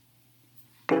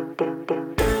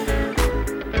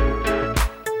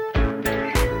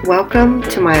Welcome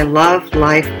to my Love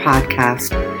Life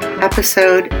podcast,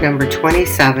 episode number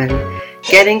 27,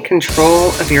 Getting Control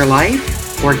of Your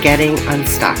Life or Getting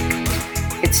Unstuck.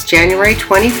 It's January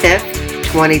 25th,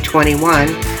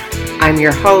 2021. I'm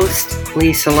your host,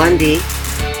 Lisa Lundy,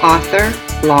 author,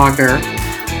 blogger,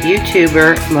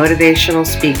 YouTuber, motivational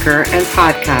speaker, and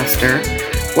podcaster.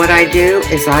 What I do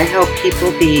is I help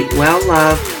people be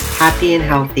well-loved, happy, and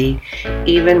healthy,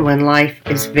 even when life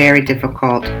is very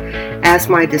difficult. As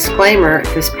my disclaimer,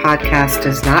 this podcast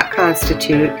does not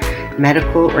constitute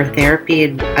medical or therapy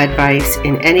advice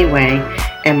in any way,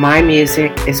 and my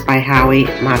music is by Howie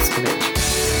Moscovich.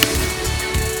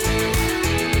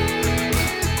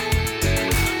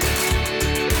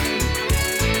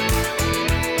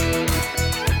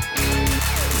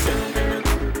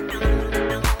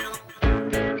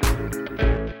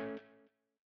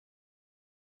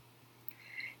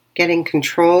 Getting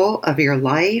control of your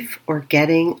life or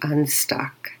getting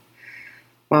unstuck.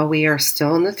 While we are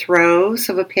still in the throes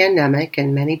of a pandemic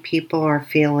and many people are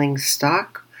feeling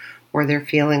stuck or they're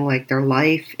feeling like their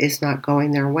life is not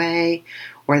going their way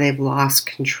or they've lost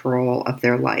control of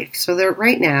their life. So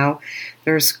right now,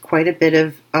 there's quite a bit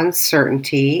of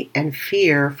uncertainty and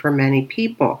fear for many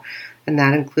people, and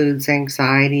that includes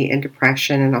anxiety and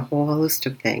depression and a whole host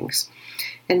of things.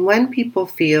 And when people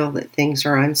feel that things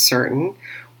are uncertain,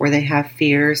 or they have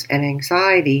fears and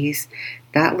anxieties,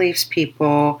 that leaves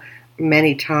people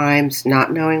many times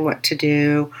not knowing what to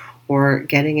do or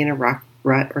getting in a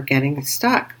rut or getting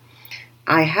stuck.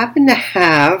 I happen to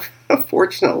have,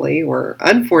 fortunately or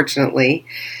unfortunately,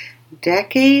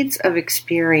 decades of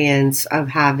experience of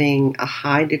having a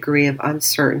high degree of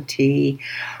uncertainty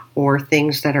or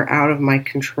things that are out of my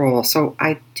control. So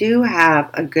I do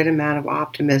have a good amount of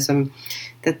optimism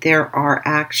that there are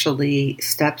actually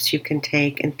steps you can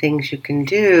take and things you can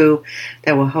do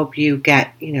that will help you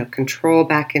get, control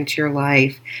back into your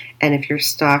life. And if you're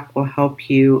stuck, will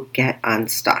help you get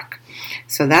unstuck.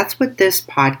 So that's what this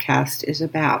podcast is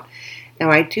about. Now,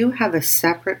 I do have a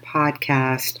separate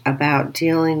podcast about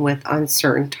dealing with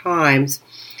uncertain times.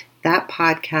 That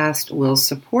podcast will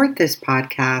support this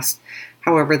podcast.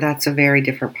 However, that's a very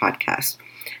different podcast.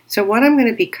 So what I'm going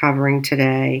to be covering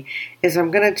today is I'm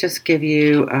going to just give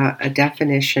you a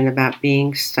definition about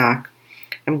being stuck.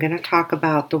 I'm going to talk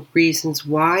about the reasons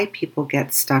why people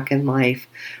get stuck in life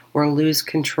or lose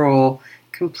control,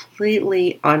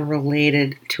 completely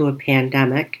unrelated to a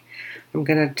pandemic. I'm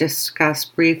going to discuss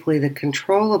briefly the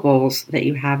controllables that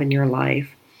you have in your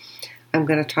life. I'm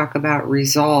going to talk about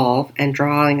resolve and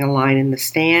drawing a line in the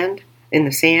sand,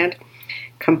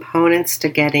 components to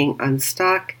getting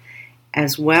unstuck,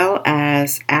 as well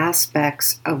as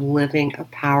aspects of living a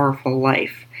powerful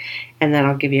life. And then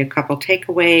I'll give you a couple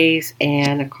takeaways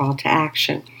and a call to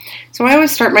action. So I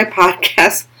always start my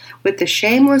podcast with the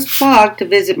shameless plug to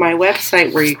visit my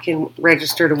website where you can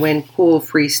register to win cool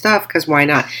free stuff, because why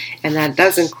not? And that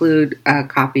does include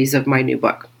copies of my new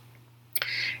book.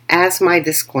 As my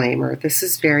disclaimer, this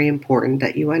is very important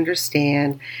that you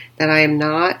understand that I am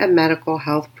not a medical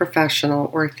health professional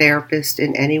or therapist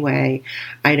in any way.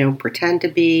 I don't pretend to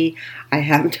be. I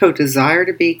have no desire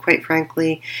to be, quite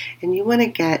frankly. And you want to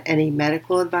get any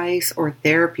medical advice or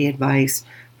therapy advice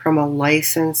from a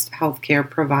licensed healthcare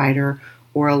provider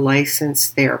or a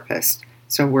licensed therapist.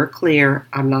 So we're clear,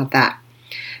 I'm not that.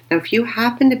 Now, if you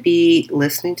happen to be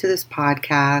listening to this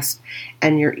podcast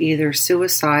and you're either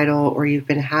suicidal or you've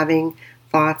been having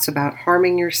thoughts about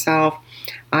harming yourself,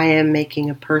 I am making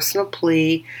a personal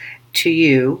plea to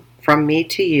you, from me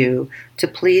to you, to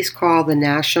please call the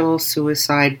National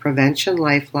Suicide Prevention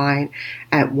Lifeline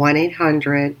at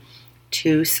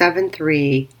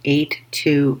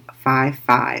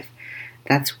 1-800-273-8255.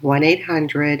 That's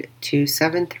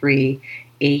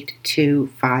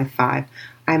 1-800-273-8255.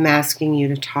 I'm asking you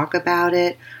to talk about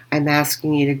it. I'm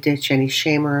asking you to ditch any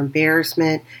shame or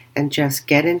embarrassment and just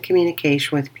get in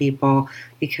communication with people,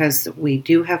 because we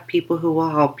do have people who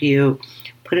will help you.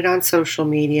 Put it on social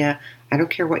media. I don't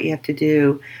care what you have to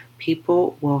do.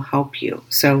 People will help you.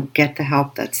 So get the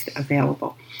help that's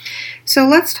available. So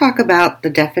let's talk about the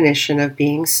definition of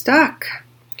being stuck.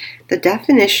 The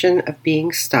definition of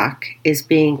being stuck is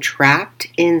being trapped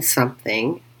in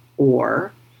something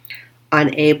or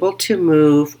unable to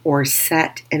move or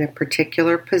set in a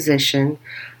particular position,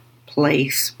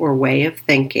 place, or way of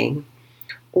thinking,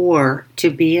 or to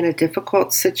be in a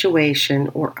difficult situation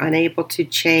or unable to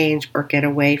change or get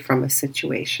away from a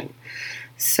situation.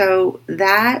 So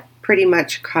that pretty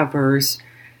much covers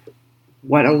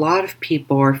what a lot of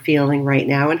people are feeling right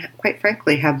now, and quite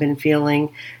frankly have been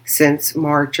feeling since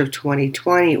March of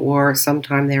 2020 or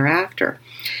sometime thereafter.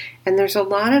 And there's a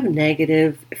lot of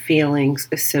negative feelings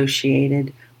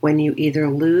associated when you either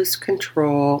lose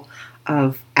control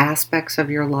of aspects of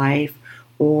your life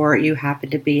or you happen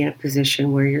to be in a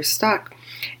position where you're stuck.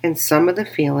 And some of the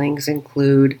feelings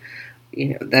include,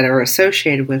 that are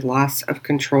associated with loss of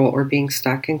control or being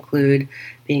stuck include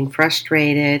being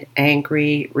frustrated,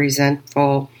 angry,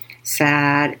 resentful,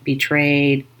 sad,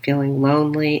 betrayed, feeling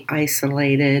lonely,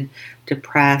 isolated,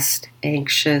 depressed,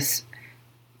 anxious,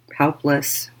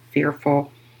 helpless,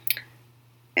 fearful,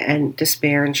 and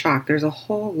despair and shock. There's a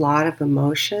whole lot of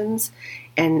emotions,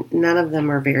 and none of them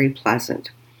are very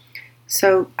pleasant.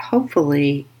 So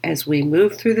hopefully, as we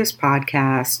move through this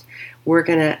podcast,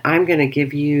 I'm gonna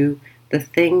give you the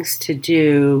things to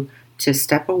do to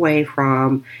step away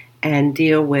from and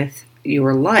deal with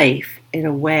your life in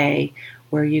a way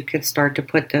where you can start to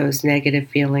put those negative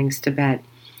feelings to bed.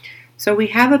 So we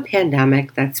have a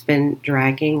pandemic that's been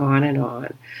dragging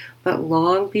on, but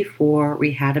long before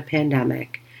we had a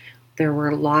pandemic, there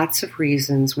were lots of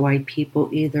reasons why people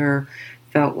either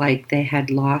felt like they had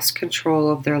lost control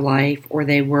of their life or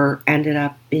they ended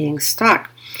up being stuck.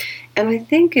 And I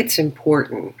think it's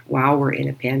important while we're in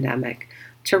a pandemic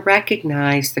to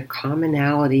recognize the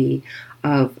commonality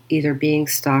of either being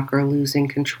stuck or losing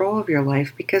control of your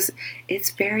life, because it's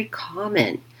very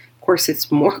common. Of course,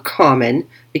 it's more common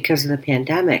because of the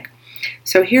pandemic.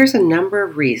 So here's a number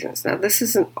of reasons. Now, this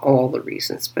isn't all the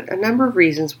reasons, but a number of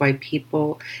reasons why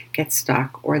people get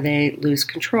stuck or they lose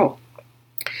control.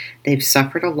 They've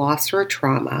suffered a loss or a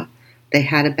trauma. They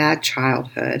had a bad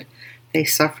childhood. They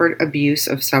suffered abuse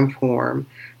of some form.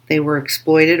 They were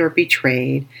exploited or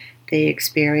betrayed. They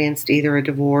experienced either a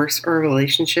divorce or a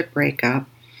relationship breakup.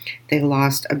 They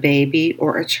lost a baby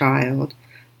or a child.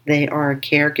 They are a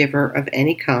caregiver of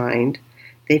any kind.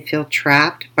 They feel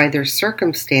trapped by their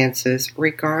circumstances,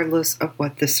 regardless of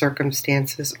what the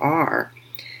circumstances are.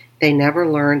 They never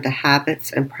learned the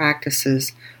habits and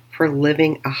practices for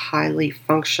living a highly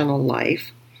functional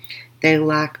life. They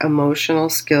lack emotional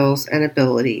skills and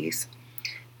abilities.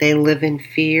 They live in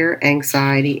fear,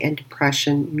 anxiety, and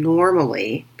depression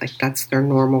normally, like that's their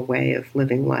normal way of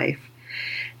living life.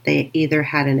 They either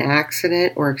had an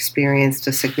accident or experienced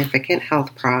a significant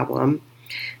health problem.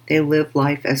 They live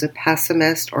life as a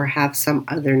pessimist or have some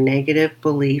other negative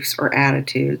beliefs or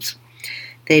attitudes.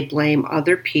 They blame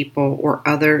other people or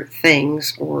other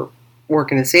things or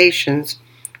organizations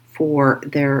for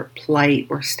their plight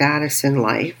or status in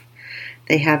life.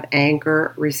 They have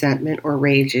anger, resentment, or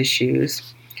rage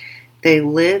issues. They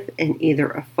live in either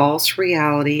a false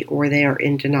reality or they are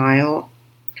in denial.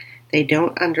 They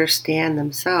don't understand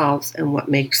themselves and what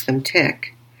makes them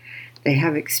tick. They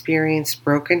have experienced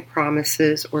broken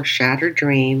promises or shattered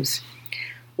dreams.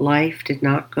 Life did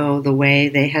not go the way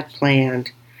they had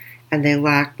planned, and they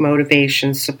lack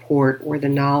motivation, support, or the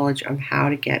knowledge of how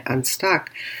to get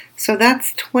unstuck. So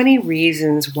that's 20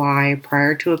 reasons why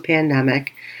prior to a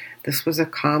pandemic, this was a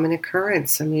common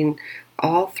occurrence. I mean,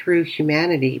 all through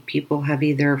humanity, people have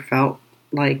either felt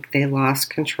like they lost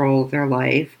control of their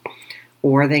life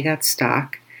or they got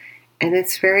stuck, and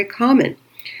it's very common.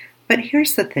 But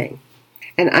here's the thing,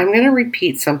 and I'm going to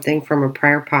repeat something from a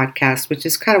prior podcast, which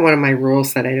is kind of one of my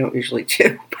rules that I don't usually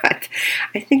do, but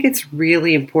I think it's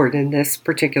really important in this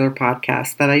particular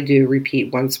podcast that I do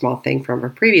repeat one small thing from a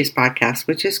previous podcast,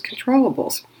 which is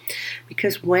controllables.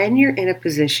 Because when you're in a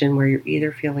position where you're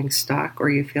either feeling stuck or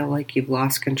you feel like you've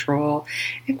lost control,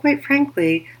 and quite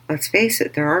frankly, let's face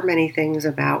it, there are many things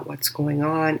about what's going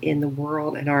on in the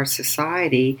world and our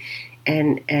society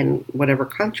and whatever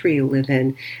country you live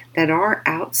in that are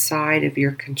outside of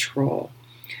your control.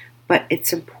 But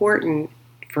it's important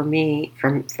for me,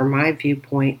 from my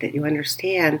viewpoint, that you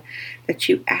understand that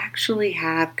you actually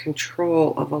have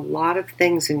control of a lot of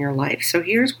things in your life. So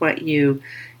here's what you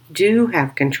do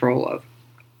have control of.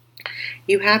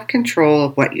 You have control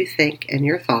of what you think and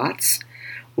your thoughts,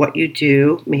 what you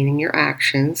do, meaning your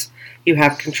actions. You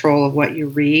have control of what you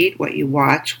read, what you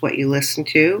watch, what you listen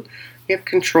to. You have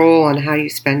control on how you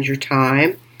spend your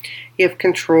time. You have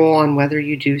control on whether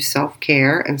you do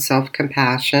self-care and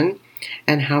self-compassion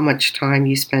and how much time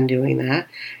you spend doing that.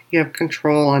 You have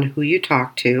control on who you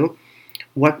talk to,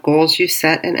 what goals you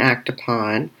set and act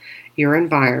upon, your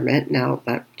environment. Now,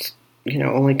 that's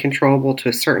only controllable to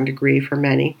a certain degree for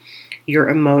many. Your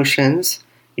emotions,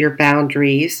 your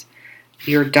boundaries,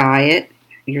 your diet,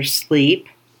 your sleep,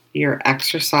 your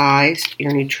exercise,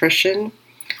 your nutrition,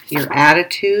 your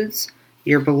attitudes,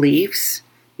 your beliefs,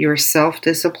 your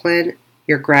self-discipline,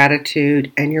 your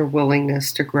gratitude, and your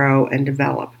willingness to grow and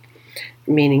develop,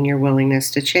 meaning your willingness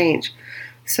to change.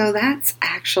 So that's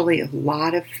actually a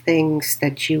lot of things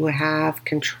that you have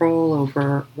control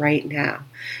over right now.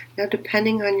 Now,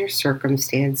 depending on your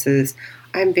circumstances,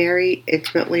 I'm very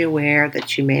intimately aware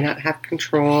that you may not have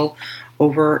control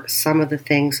over some of the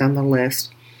things on the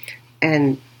list.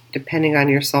 And depending on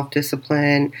your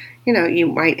self-discipline, you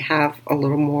might have a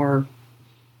little more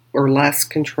or less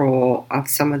control of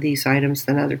some of these items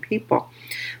than other people.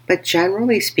 But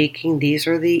generally speaking, these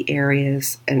are the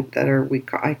areas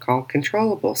I call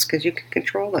controllables, because you can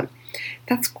control them.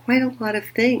 That's quite a lot of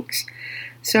things.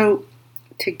 So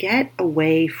to get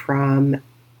away from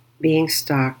being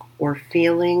stuck or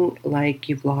feeling like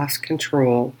you've lost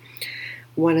control,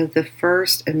 one of the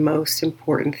first and most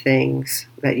important things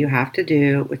that you have to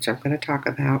do, which I'm going to talk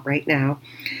about right now,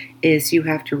 is you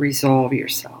have to resolve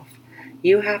yourself.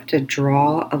 You have to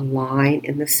draw a line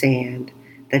in the sand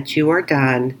that you are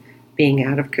done being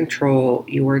out of control.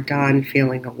 You are done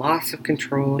feeling a loss of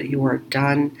control. You are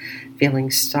done feeling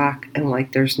stuck and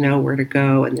like there's nowhere to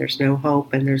go and there's no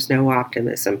hope and there's no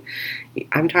optimism.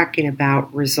 I'm talking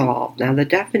about resolve. Now, the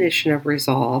definition of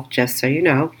resolve, just so you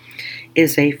know,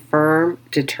 is a firm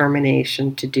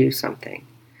determination to do something.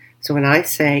 So when I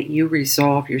say you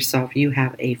resolve yourself, you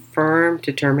have a firm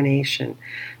determination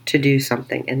to do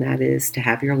something, and that is to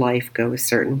have your life go a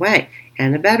certain way,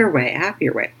 and a better way, a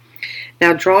happier way.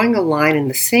 Now, drawing a line in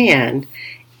the sand,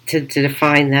 to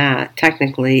define that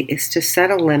technically, is to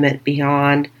set a limit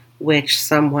beyond which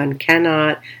someone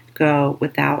cannot go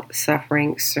without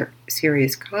suffering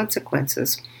serious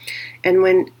consequences.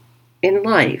 And in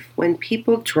life, when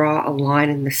people draw a line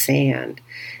in the sand,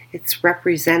 it's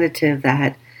representative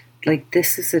that, like,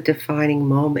 this is a defining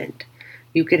moment.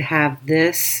 You could have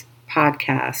this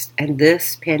podcast and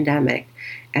this pandemic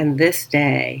and this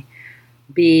day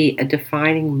be a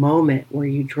defining moment where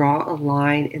you draw a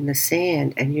line in the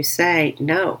sand and you say,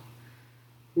 no,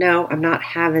 I'm not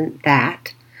having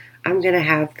that. I'm going to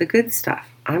have the good stuff.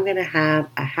 I'm going to have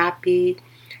a happy,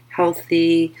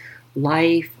 healthy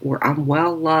life where I'm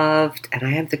well loved and I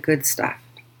have the good stuff.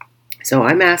 So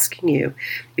I'm asking you,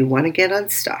 you want to get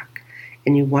unstuck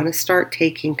and you want to start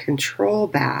taking control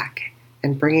back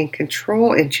and bringing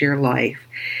control into your life,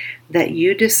 that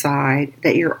you decide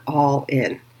that you're all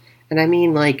in. And I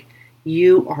mean, like,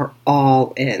 you are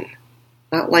all in.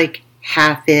 Not like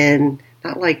half in,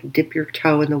 not like dip your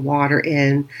toe in the water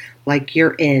in, like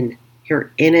you're in.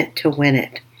 You're in it to win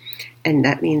it. And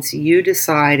that means you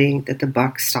deciding that the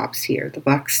buck stops here. The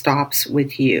buck stops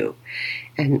with you.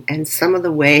 And some of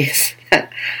the ways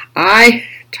that I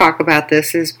talk about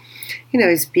this is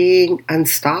being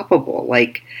unstoppable.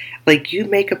 Like you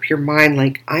make up your mind,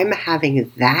 like, I'm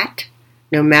having that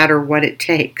no matter what it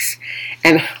takes.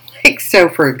 And so,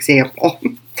 for example,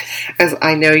 as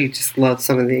I know you just love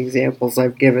some of the examples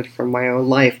I've given from my own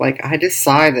life, like, I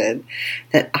decided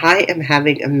that I am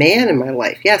having a man in my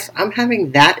life. Yes, I'm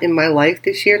having that in my life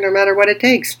this year, no matter what it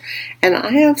takes. And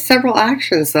I have several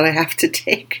actions that I have to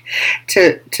take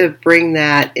to bring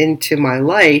that into my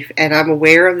life. And I'm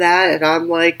aware of that, and I'm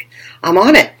like, I'm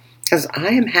on it, because I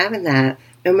am having that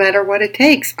no matter what it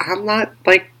takes. I'm not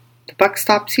like, the buck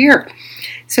stops here.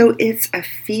 So it's a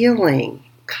feeling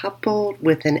coupled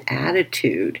with an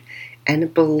attitude and a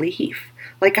belief.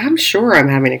 Like, I'm sure I'm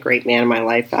having a great man in my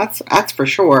life. That's for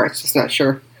sure. It's just not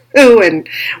sure who and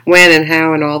when and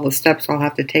how and all the steps I'll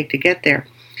have to take to get there.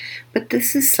 But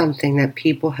this is something that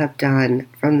people have done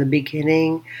from the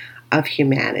beginning of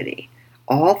humanity.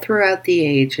 All throughout the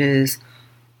ages,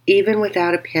 even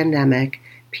without a pandemic,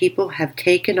 people have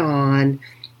taken on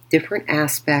different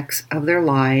aspects of their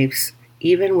lives,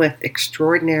 even with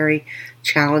extraordinary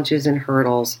challenges and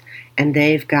hurdles, and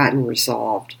they've gotten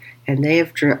resolved. And they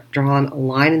have drawn a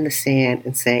line in the sand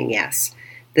and saying, yes,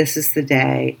 this is the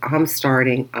day I'm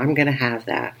starting. I'm going to have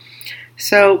that.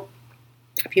 So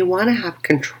if you want to have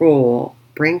control,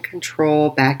 bring control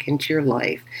back into your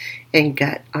life and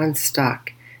get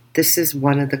unstuck, this is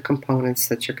one of the components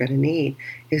that you're going to need,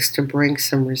 is to bring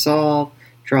some resolve,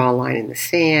 draw a line in the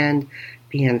sand,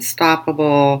 be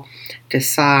unstoppable,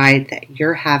 decide that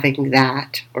you're having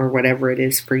that or whatever it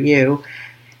is for you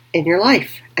in your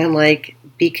life, and like,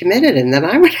 be committed. And then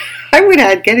I would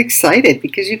add, get excited,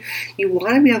 because you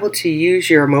want to be able to use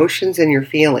your emotions and your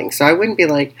feelings. So I wouldn't be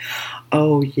like,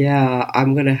 oh yeah,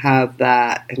 I'm going to have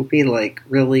that, and be like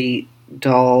really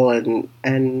dull and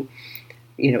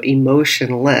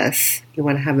emotionless. You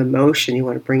want to have emotion. You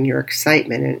want to bring your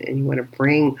excitement, and you want to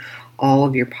bring all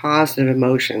of your positive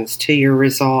emotions to your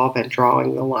resolve and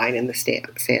drawing the line in the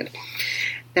sand.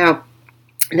 Now,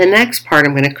 The next part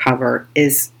I'm going to cover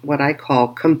is what I call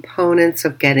components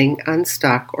of getting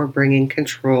unstuck or bringing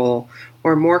control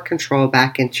or more control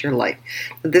back into your life.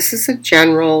 This is a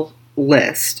general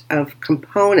list of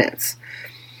components.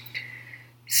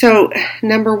 So,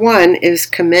 number one is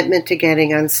commitment to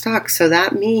getting unstuck. So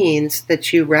that means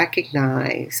that you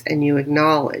recognize and you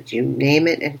acknowledge, you name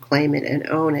it and claim it and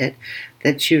own it,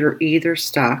 that you're either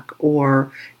stuck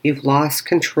or you've lost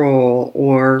control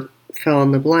or fill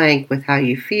in the blank with how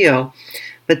you feel,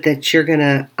 but that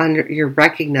you're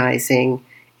recognizing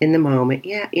in the moment,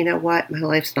 yeah, you know what, my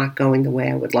life's not going the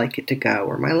way I would like it to go,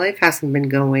 or my life hasn't been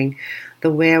going the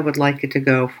way I would like it to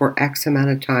go for X amount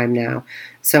of time now.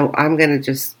 So I'm going to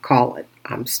just call it,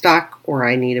 I'm stuck, or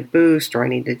I need a boost, or I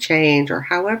need to change, or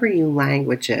however you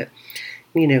language it.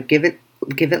 Give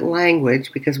it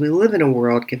language, because we live in a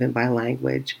world given by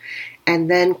language.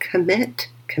 And then commit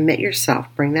yourself,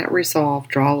 bring that resolve,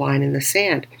 draw a line in the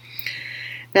sand.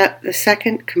 Now, the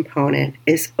second component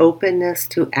is openness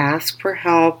to ask for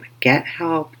help, get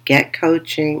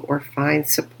coaching, or find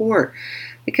support.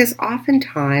 Because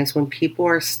oftentimes when people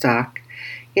are stuck,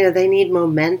 they need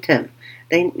momentum.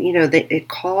 It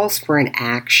calls for an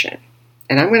action.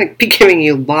 And I'm going to be giving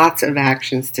you lots of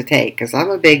actions to take because I'm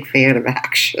a big fan of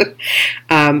action.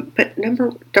 But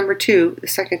number two, the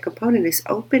second component is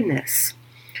openness.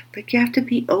 Like, you have to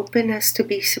be openness to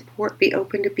be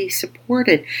open to be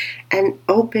supported, and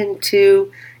open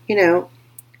to,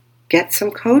 get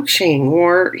some coaching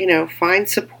or, find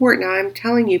support. Now, I'm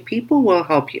telling you, people will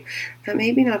help you. But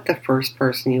maybe not the first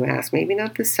person you ask, maybe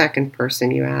not the second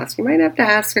person you ask. You might have to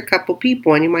ask a couple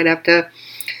people, and you might have to,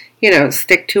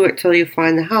 stick to it till you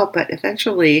find the help. But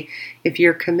eventually, if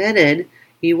you're committed,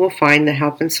 you will find the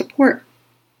help and support.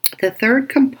 The third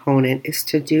component is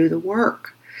to do the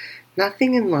work.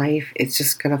 Nothing in life is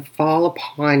just going to fall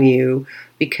upon you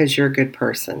because you're a good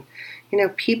person.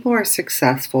 People are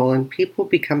successful and people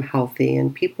become healthy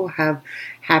and people have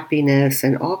happiness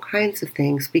and all kinds of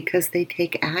things because they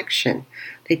take action.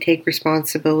 They take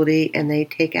responsibility and they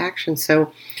take action.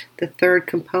 So the third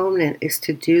component is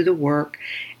to do the work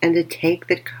and to take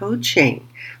the coaching.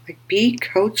 Like, be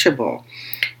coachable.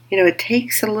 It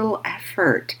takes a little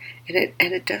effort.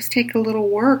 And it does take a little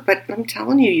work, but I'm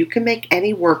telling you, you can make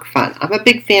any work fun. I'm a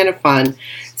big fan of fun.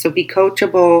 So be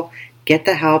coachable, get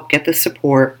the help, get the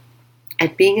support.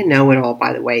 And being a know-it-all,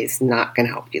 by the way, is not going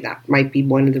to help you. That might be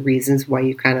one of the reasons why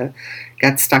you kind of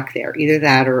got stuck there. Either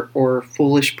that or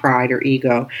foolish pride or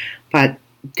ego. But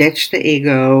ditch the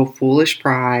ego, foolish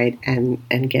pride,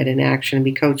 and get in action and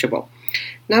be coachable.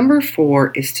 Number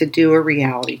 4 is to do a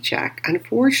reality check.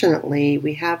 Unfortunately,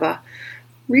 we have a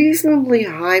reasonably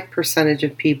high percentage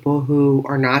of people who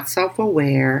are not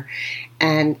self-aware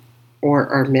or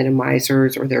are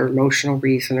minimizers, or they're emotional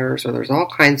reasoners, or there's all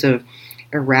kinds of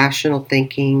irrational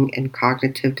thinking and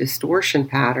cognitive distortion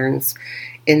patterns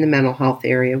in the mental health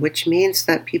area, which means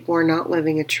that people are not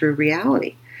living a true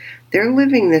reality. They're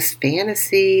living this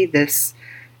fantasy, this,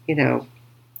 I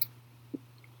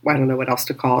don't know what else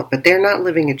to call it, but they're not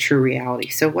living a true reality.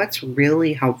 So what's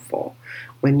really helpful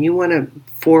when you want to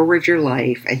forward your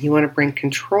life and you want to bring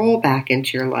control back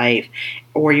into your life,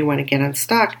 or you want to get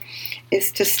unstuck,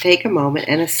 is to take a moment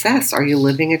and assess, are you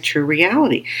living a true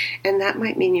reality? And that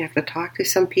might mean you have to talk to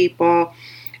some people.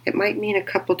 It might mean a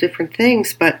couple different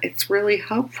things, but it's really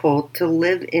helpful to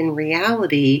live in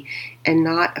reality and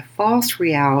not a false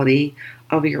reality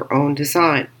of your own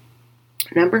design.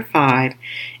 Number 5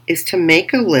 is to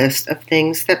make a list of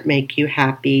things that make you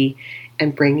happy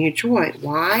and bring you joy.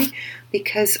 Why?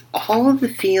 Because all of the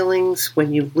feelings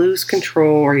when you lose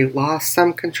control or you lost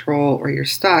some control or you're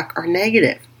stuck are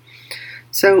negative.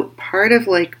 So part of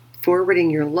forwarding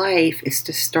your life is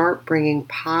to start bringing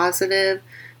positive,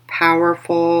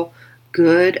 powerful,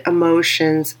 good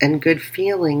emotions and good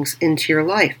feelings into your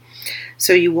life.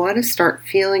 So you want to start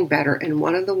feeling better, and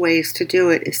one of the ways to do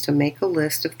it is to make a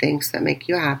list of things that make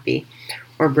you happy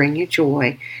or bring you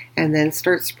joy, and then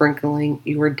start sprinkling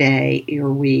your day,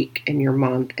 your week, and your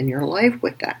month, and your life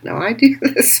with that. Now, I do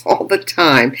this all the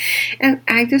time, and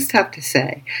I just have to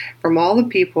say, from all the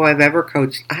people I've ever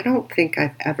coached, I don't think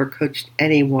I've ever coached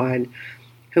anyone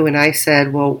who, when I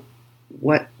said, well,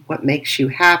 what makes you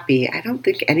happy? I don't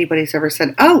think anybody's ever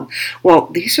said, oh, well,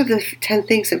 these are the 10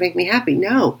 things that make me happy.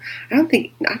 No,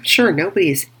 I'm sure nobody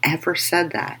has ever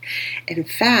said that. In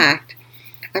fact,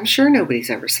 I'm sure nobody's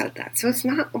ever said that. So it's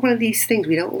not one of these things.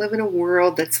 We don't live in a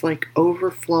world that's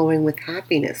overflowing with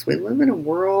happiness. We live in a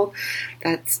world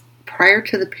that's, prior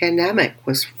to the pandemic,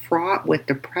 was fraught with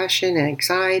depression and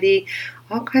anxiety,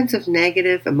 all kinds of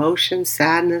negative emotions,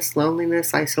 sadness,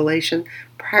 loneliness, isolation,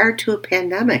 prior to a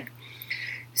pandemic.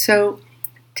 So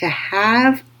to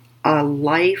have a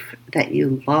life that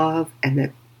you love and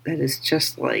that is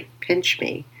just like pinch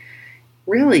me.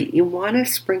 Really, you want to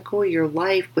sprinkle your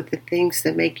life with the things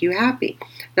that make you happy.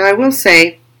 Now, I will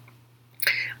say,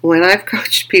 when I've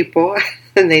coached people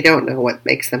and they don't know what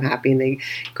makes them happy and they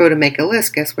go to make a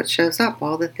list, guess what shows up?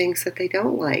 All the things that they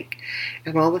don't like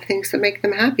and all the things that make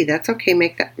them happy. That's okay,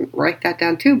 write that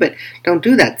down too, but don't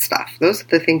do that stuff. Those are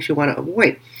the things you want to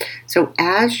avoid. So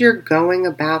as you're going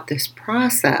about this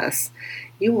process,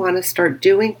 you want to start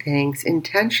doing things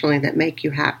intentionally that make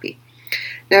you happy.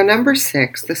 Now, number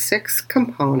 6, the 6th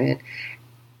component,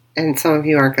 and some of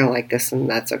you aren't going to like this, and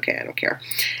that's okay, I don't care.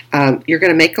 You're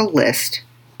going to make a list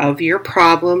of your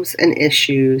problems and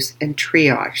issues and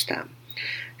triage them.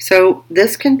 So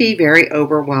this can be very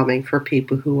overwhelming for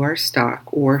people who are stuck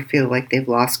or feel like they've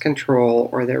lost control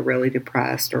or they're really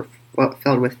depressed or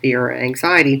filled with fear or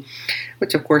anxiety,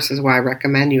 which of course is why I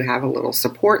recommend you have a little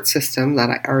support system that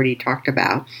I already talked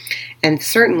about. And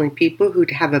certainly people who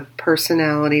have a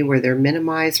personality where they're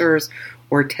minimizers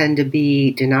or tend to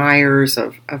be deniers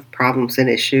of problems and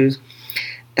issues,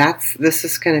 this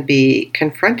is going to be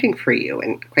confronting for you.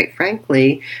 And quite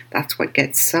frankly, that's what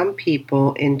gets some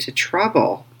people into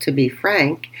trouble, to be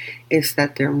frank, is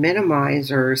that they're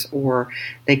minimizers or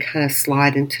they kind of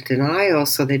slide into denial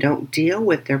so they don't deal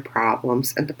with their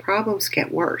problems, and the problems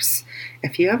get worse.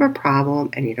 If you have a problem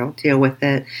and you don't deal with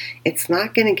it, it's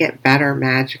not going to get better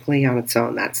magically on its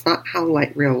own. That's not how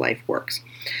real life works.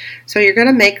 So you're going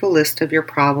to make a list of your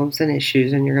problems and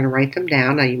issues and you're going to write them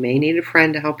down. Now, you may need a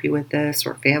friend to help you with this,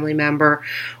 or a family member,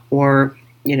 or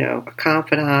a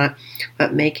confidant,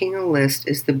 but making a list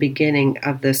is the beginning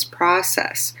of this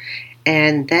process.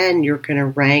 And then you're going to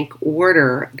rank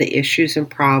order the issues and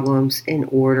problems in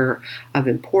order of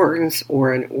importance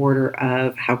or in order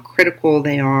of how critical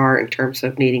they are in terms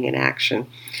of needing an action.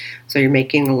 So you're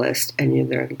making a list and you're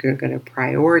going to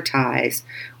prioritize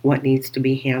what needs to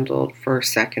be handled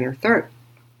first, second, or third.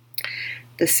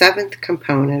 The 7th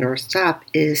component or step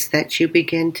is that you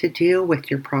begin to deal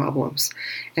with your problems.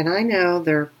 And I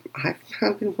know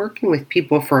I've been working with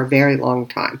people for a very long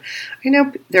time. I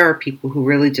know there are people who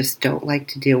really just don't like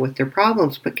to deal with their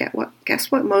problems, but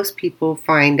guess what most people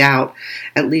find out,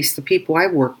 at least the people I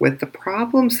work with, the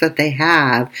problems that they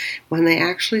have when they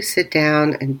actually sit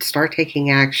down and start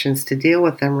taking actions to deal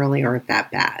with them really aren't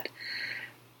that bad.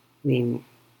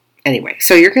 Anyway,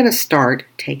 so you're going to start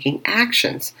taking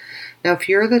actions. Now, if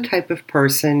you're the type of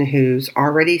person who's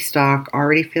already stuck,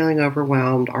 already feeling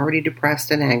overwhelmed, already depressed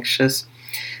and anxious,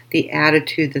 the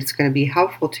attitude that's going to be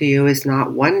helpful to you is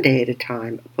not one day at a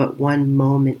time, but one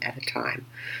moment at a time.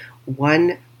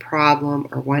 One problem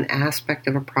or one aspect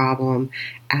of a problem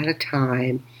at a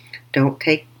time. Don't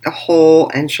take the whole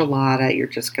enchilada. You're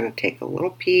just going to take a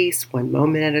little piece, one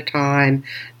moment at a time,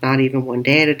 not even one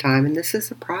day at a time. And this is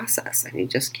a process, and you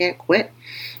just can't quit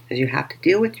because you have to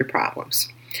deal with your problems.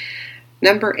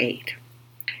 Number 8,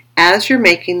 as you're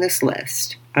making this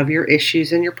list of your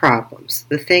issues and your problems,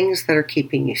 the things that are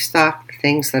keeping you stuck, the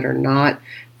things that are not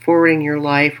forwarding your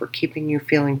life or keeping you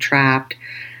feeling trapped,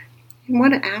 you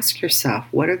want to ask yourself,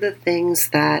 what are the things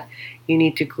that you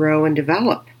need to grow and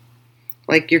develop?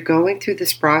 Like, you're going through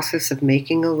this process of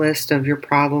making a list of your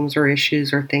problems or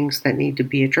issues or things that need to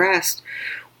be addressed.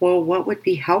 Well, what would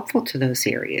be helpful to those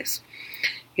areas?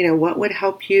 What would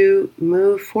help you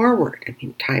move forward?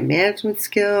 Time management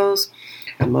skills,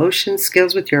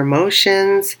 skills with your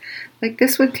emotions. Like,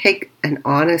 this would take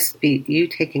you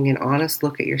taking an honest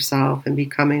look at yourself and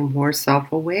becoming more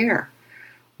self-aware.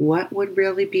 What would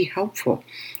really be helpful?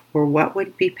 Or what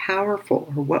would be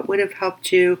powerful? Or what would have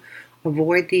helped you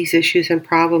avoid these issues and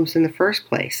problems in the first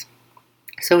place?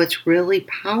 So it's really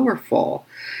powerful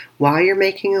while you're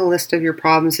making a list of your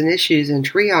problems and issues and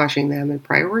triaging them and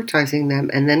prioritizing them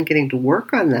and then getting to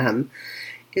work on them,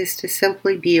 is to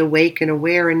simply be awake and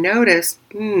aware and notice,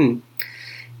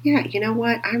 yeah, you know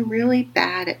what? I'm really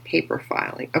bad at paper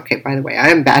filing. Okay, by the way, I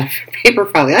am bad at paper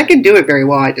filing. I can do it very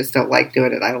well. I just don't like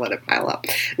doing it. I let it pile up.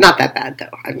 Not that bad,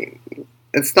 though.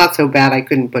 It's not so bad I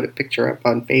couldn't put a picture up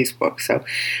on Facebook.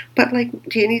 But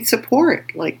do you need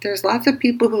support? There's lots of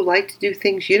people who like to do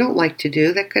things you don't like to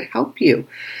do that could help you.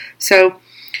 So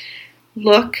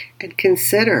look and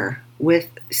consider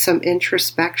with some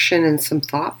introspection and some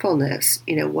thoughtfulness,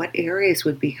 what areas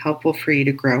would be helpful for you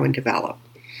to grow and develop.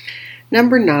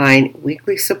 Number 9,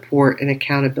 weekly support and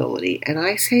accountability. And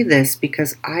I say this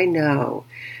because I know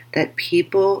that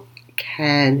people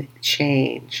can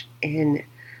change in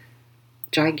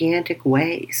gigantic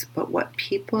ways, but what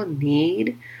people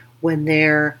need when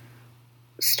they're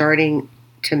starting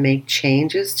to make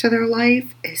changes to their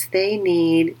life is they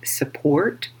need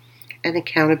support and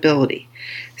accountability.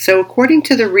 So according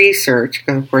to the research,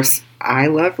 of course, I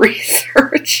love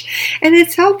research, and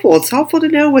it's helpful. It's helpful to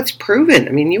know what's proven.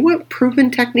 I mean, you want proven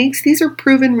techniques? These are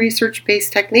proven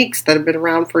research-based techniques that have been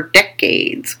around for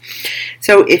decades.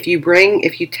 So if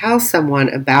you tell someone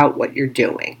about what you're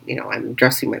doing, I'm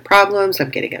addressing my problems, I'm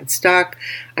getting unstuck,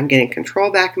 I'm getting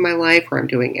control back in my life, or I'm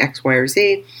doing X, Y, or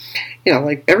Z,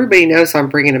 like everybody knows I'm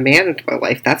bringing a man into my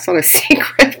life. That's not a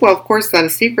secret. Well, of course, it's not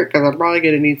a secret because I'm probably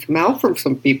going to need some help from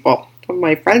some people. Some of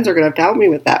my friends are going to have to help me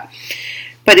with that.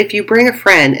 But if you bring a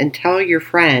friend and tell your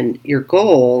friend your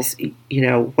goals,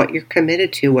 what you're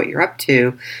committed to, what you're up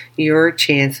to, your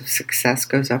chance of success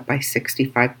goes up by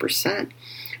 65%.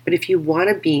 But if you want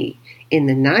to be in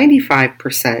the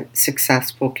 95%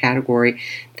 successful category,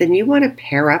 then you want to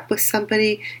pair up with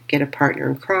somebody, get a partner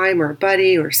in crime or a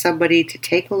buddy or somebody to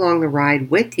take along the ride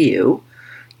with you,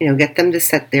 get them to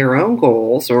set their own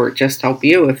goals or just help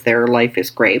you if their life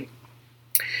is great.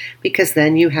 Because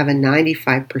then you have a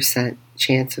 95%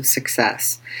 chance of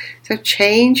success. So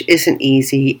change isn't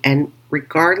easy, and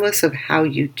regardless of how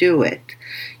you do it,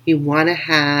 you want to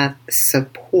have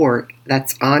support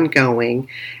that's ongoing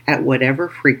at whatever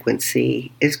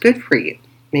frequency is good for you.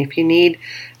 I mean, if you need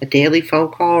a daily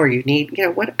phone call or you need,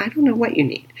 I don't know what you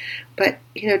need, but,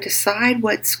 decide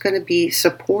what's going to be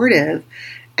supportive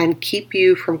and keep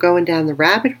you from going down the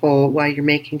rabbit hole while you're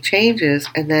making changes,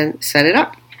 and then set it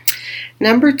up.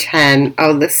 Number 10,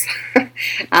 this,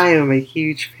 I am a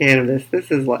huge fan of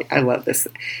this. I love this.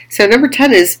 So number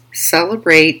 10 is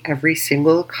celebrate every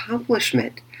single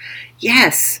accomplishment.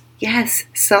 Yes,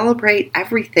 celebrate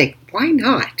everything. Why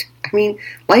not? I mean,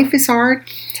 life is hard,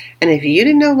 and if you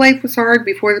didn't know life was hard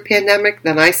before the pandemic,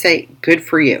 then I say good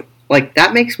for you. Like,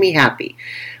 that makes me happy.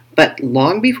 But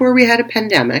long before we had a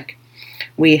pandemic,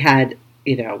 we had,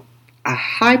 a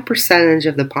high percentage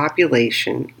of the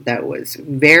population that was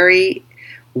very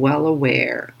well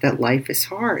aware that life is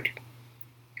hard.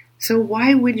 So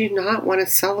why would you not want to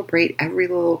celebrate every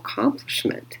little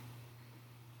accomplishment?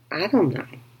 I don't know.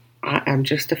 I'm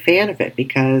just a fan of it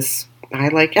because I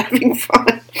like having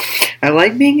fun. I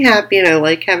like being happy and I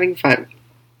like having fun.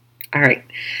 All right.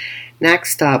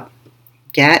 Next up,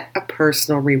 get a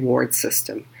personal reward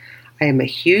system. I am a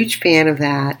huge fan of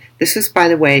that. This is, by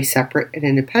the way, separate and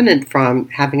independent from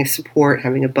having a support,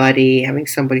 having a buddy, having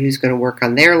somebody who's going to work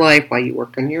on their life while you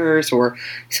work on yours, or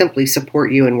simply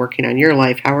support you in working on your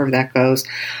life, however that goes.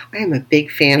 I am a big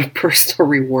fan of personal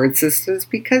reward systems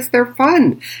because they're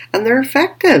fun and they're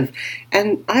effective.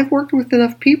 And I've worked with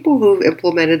enough people who've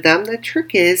implemented them. The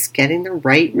trick is getting the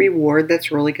right reward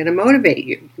that's really going to motivate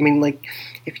you. I mean, like,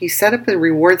 if you set up a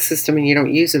reward system and you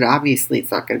don't use it, obviously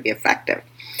it's not going to be effective.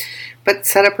 But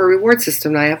set up a reward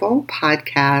system. And I have a whole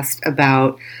podcast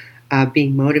about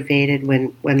being motivated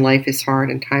when life is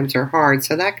hard and times are hard.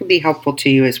 So that can be helpful to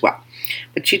you as well.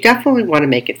 But you definitely want to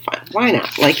make it fun. Why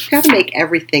not? Like, you got to make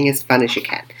everything as fun as you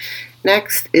can.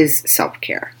 Next is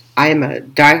self-care. I am a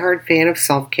diehard fan of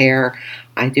self-care.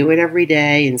 I do it every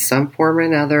day in some form or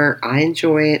another. I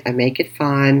enjoy it. I make it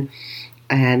fun.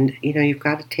 And, you've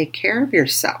got to take care of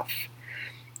yourself.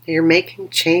 You're making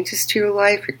changes to your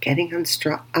life, you're getting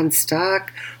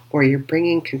unstuck, or you're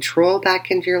bringing control back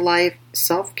into your life.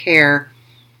 Self-care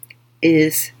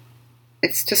it's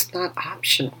just not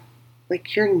optional.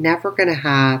 Like, you're never going to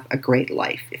have a great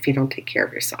life if you don't take care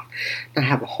of yourself. And I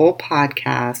have a whole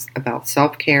podcast about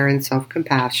self-care and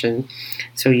self-compassion,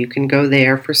 so you can go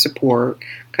there for support,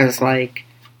 because,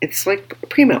 it's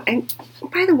primo. And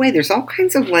by the way, there's all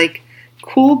kinds of,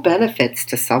 cool benefits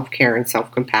to self-care and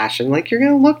self-compassion. Like, you're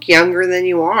going to look younger than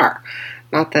you are.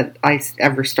 Not that I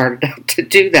ever started out to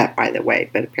do that, by the way,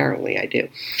 but apparently I do.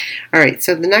 All right,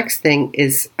 so the next thing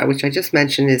is, which I just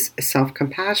mentioned, is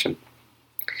self-compassion.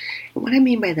 And what I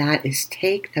mean by that is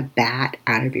take the bat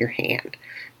out of your hand.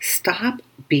 Stop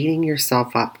beating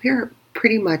yourself up. We're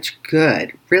pretty much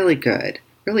good, really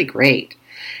great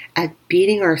at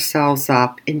beating ourselves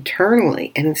up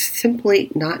internally, and it's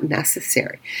simply not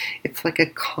necessary. It's like a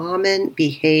common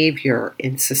behavior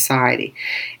in society.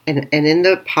 And in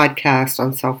the podcast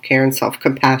on self-care and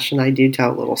self-compassion, I do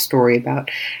tell a little story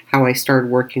about how I started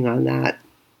working on that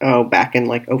back in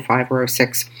 05 or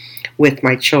 06 with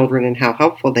my children and how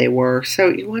helpful they were. So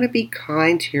you want to be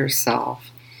kind to yourself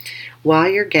while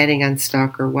you're getting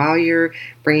unstuck, or while you're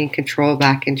bringing control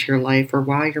back into your life, or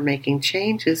while you're making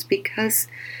changes, because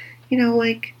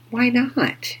why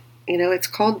not? It's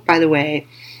called, by the way,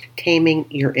 taming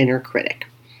your inner critic.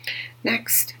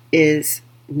 Next is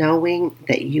knowing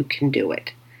that you can do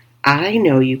it. I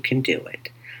know you can do it.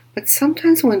 But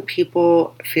sometimes when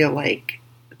people feel like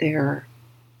they're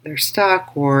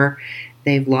stuck, or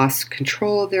they've lost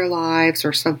control of their lives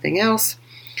or something else,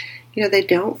 they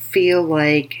don't feel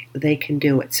like they can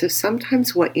do it. So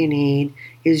sometimes what you need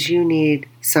is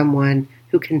someone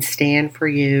who can stand for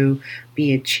you,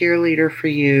 be a cheerleader for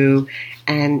you,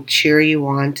 and cheer you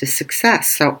on to success.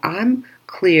 So I'm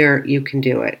clear you can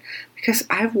do it because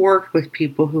I've worked with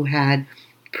people who had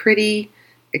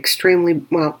extremely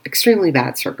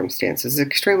bad circumstances,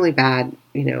 extremely bad,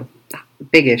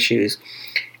 big issues.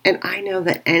 And I know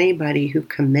that anybody who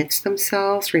commits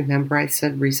themselves, remember I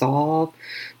said resolve,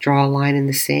 draw a line in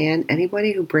the sand,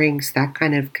 anybody who brings that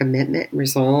kind of commitment and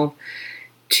resolve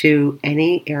to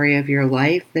any area of your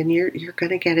life, then you're going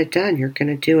to get it done. You're going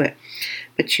to do it.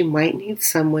 But you might need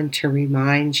someone to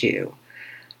remind you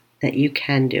that you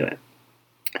can do it.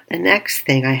 The next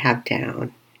thing I have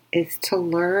down is to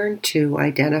learn to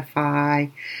identify,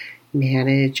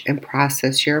 manage, and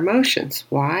process your emotions.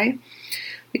 Why?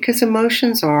 Because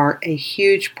emotions are a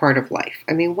huge part of life.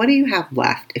 I mean, what do you have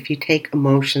left if you take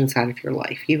emotions out of your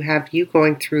life? You have you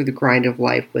going through the grind of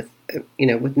life with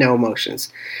no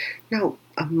emotions. No,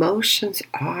 emotions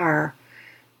are,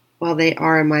 they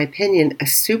are, in my opinion, a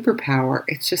superpower.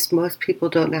 It's just most people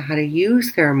don't know how to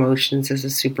use their emotions as a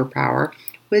superpower,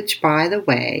 which, by the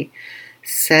way,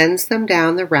 sends them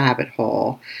down the rabbit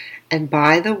hole, and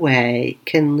by the way,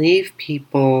 can leave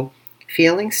people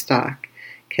feeling stuck,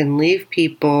 can leave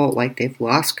people like they've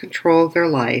lost control of their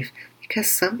life,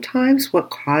 because sometimes what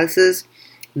causes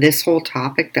this whole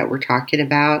topic that we're talking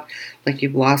about, like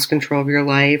you've lost control of your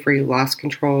life or you lost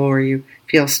control or you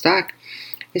feel stuck,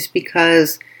 is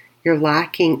because you're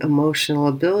lacking emotional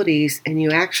abilities and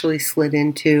you actually slid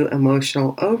into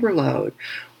emotional overload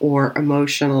or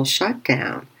emotional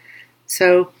shutdown.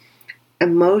 So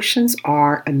emotions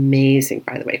are amazing,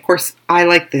 by the way. Of course, I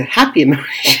like the happy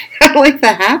emotions. I like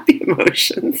the happy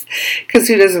emotions because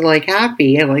who doesn't like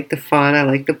happy? I like the fun. I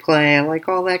like the play. I like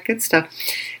all that good stuff.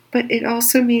 But it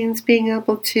also means being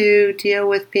able to deal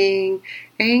with being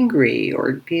angry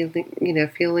or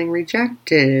feeling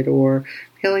rejected or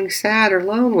feeling sad or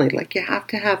lonely. Like you have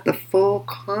to have the full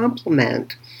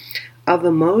complement of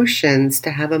emotions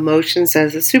to have emotions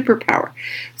as a superpower.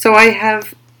 So I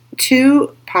have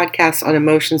 2 podcasts on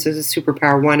emotions as a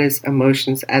superpower. One is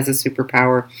emotions as a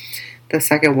superpower. The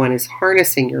second one is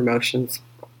harnessing your emotions.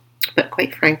 But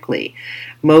quite frankly,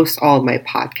 most all of my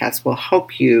podcasts will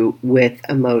help you with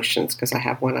emotions because I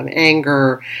have one on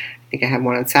anger. I think I have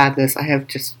one on sadness. I have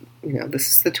just,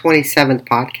 this is the 27th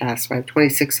podcast. So I have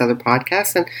 26 other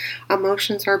podcasts, and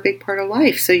emotions are a big part of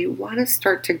life. So you want to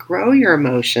start to grow your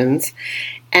emotions,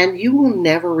 and you will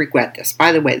never regret this.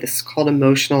 By the way, this is called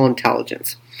emotional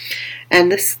intelligence.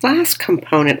 And this last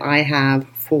component I have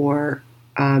for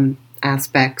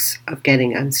aspects of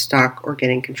getting unstuck or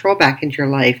getting control back into your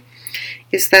life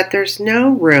is that there's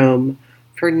no room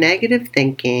for negative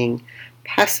thinking,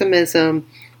 pessimism,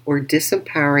 or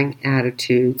disempowering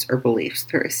attitudes or beliefs.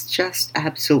 There is just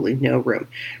absolutely no room.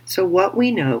 So what we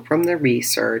know from the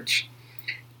research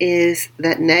is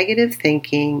that negative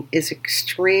thinking is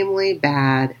extremely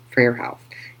bad for your health.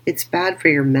 It's bad for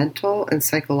your mental and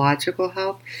psychological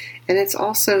health, and it's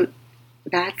also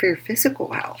bad for your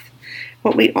physical health.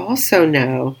 What we also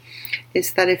know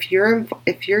is that if you're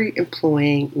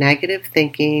employing negative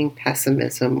thinking,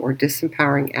 pessimism, or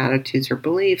disempowering attitudes or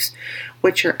beliefs,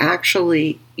 what you're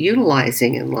actually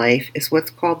utilizing in life is what's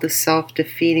called the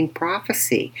self-defeating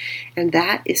prophecy, and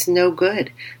that is no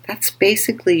good. That's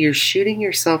basically you're shooting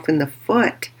yourself in the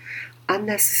foot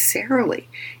unnecessarily.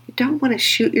 You don't want to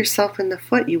shoot yourself in the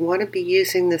foot. You want to be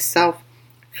using the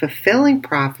self-fulfilling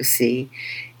prophecy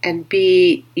and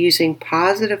be using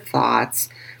positive thoughts,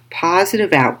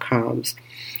 positive outcomes,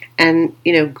 and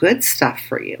good stuff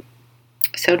for you.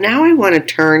 So now I want to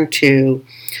turn to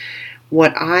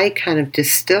what I kind of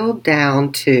distilled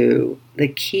down to the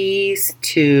keys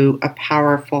to a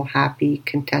powerful, happy,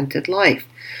 contented life.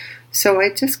 So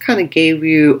I just kind of gave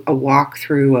you a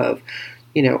walkthrough of,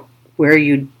 where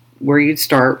you'd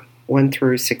start 1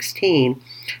 through 16.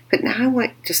 But now I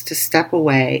want just to step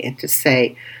away and to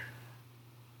say,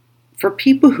 for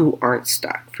people who aren't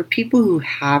stuck, for people who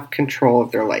have control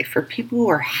of their life, for people who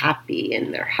are happy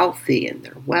and they're healthy and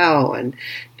they're well, and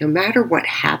no matter what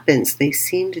happens, they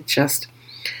seem to just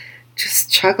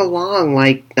chug along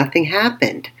like nothing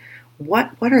happened.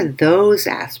 What are those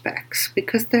aspects?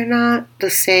 Because they're not the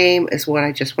same as what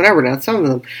I just went over. Now, some of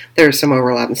them, there's some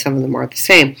overlap and some of them are the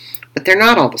same, but they're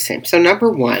not all the same. So number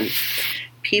 1,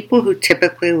 people who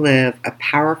typically live a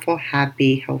powerful,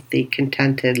 happy, healthy,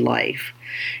 contented life.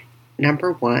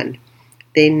 Number 1,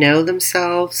 they know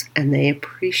themselves and they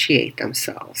appreciate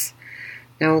themselves.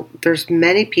 Now, there's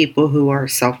many people who are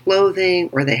self-loathing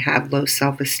or they have low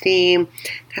self-esteem.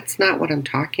 That's not what I'm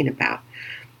talking about.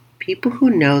 People who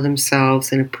know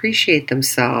themselves and appreciate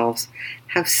themselves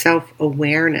have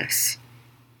self-awareness,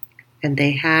 and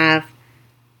they have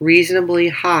reasonably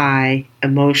high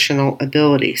emotional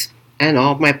abilities. And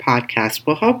all of my podcasts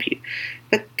will help you.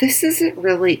 But this isn't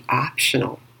really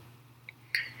optional,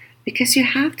 because you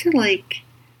have to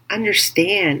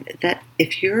understand that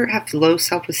if you have low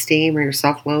self-esteem or you're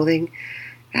self-loathing,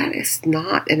 that is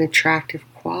not an attractive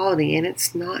quality, and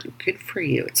it's not good for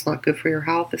you. It's not good for your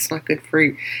health. It's not good for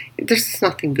you. There's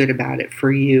nothing good about it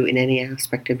for you in any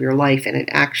aspect of your life, and it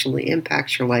actually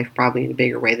impacts your life probably in a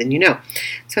bigger way than you know.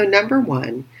 So number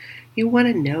one, you want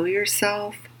to know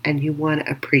yourself and you want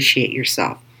to appreciate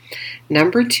yourself.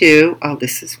 Number two,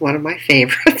 this is one of my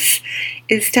favorites,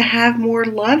 is to have more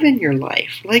love in your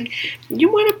life. You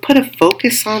want to put a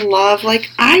focus on love.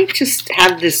 I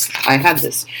have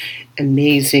this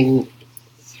amazing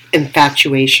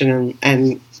infatuation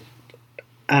and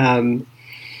I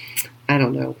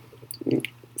don't know,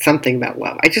 something about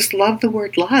love. I just love the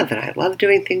word love, and I love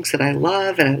doing things that I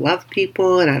love, and I love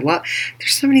people, and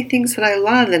there's so many things that I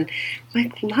love, and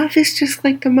love is just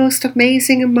the most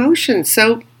amazing emotion.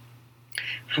 So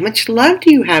how much love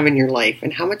do you have in your life,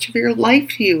 and how much of your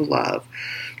life do you love?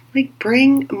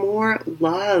 Bring more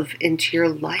love into your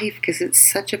life, because it's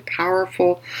such a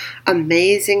powerful,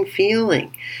 amazing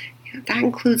feeling. That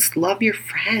includes love your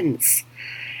friends.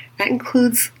 That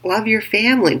includes love your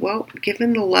family. Well,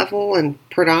 given the level and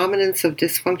predominance of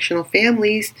dysfunctional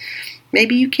families,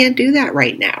 maybe you can't do that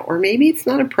right now, or maybe it's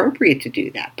not appropriate to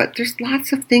do that. But there's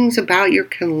lots of things about your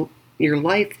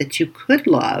life that you could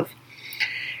love.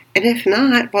 And if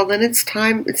not, well, then it's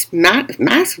time. It's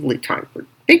massively time for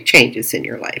big changes in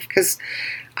your life, because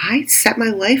I set my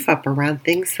life up around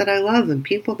things that I love and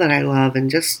people that I love, and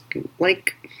just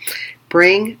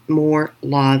bring more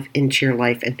love into your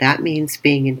life. And that means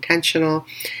being intentional.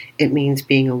 It means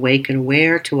being awake and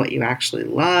aware to what you actually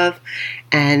love.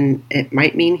 And it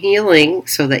might mean healing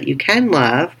so that you can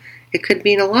love. It could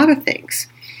mean a lot of things.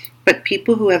 But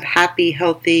people who have happy,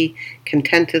 healthy,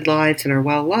 contented lives and are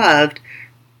well loved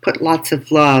put lots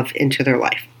of love into their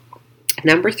life.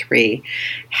 Number three,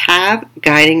 have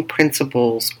guiding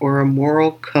principles or a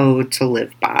moral code to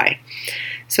live by.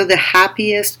 So the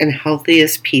happiest and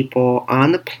healthiest people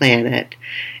on the planet,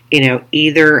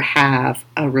 either have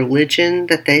a religion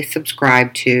that they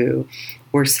subscribe to,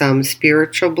 or some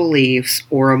spiritual beliefs,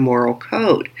 or a moral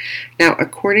code. Now,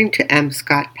 according to M.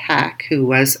 Scott Peck, who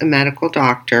was a medical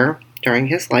doctor during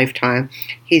his lifetime,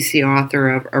 he's the author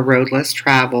of A Road Less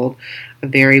Traveled, a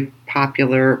very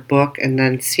popular book and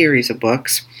then series of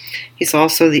books. He's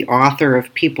also the author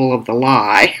of People of the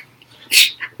Lie,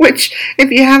 which,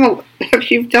 if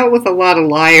you've dealt with a lot of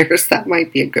liars, that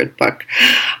might be a good book.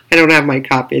 I don't have my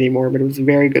copy anymore, but it was a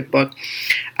very good book.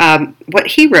 What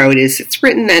he wrote is, it's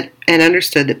written and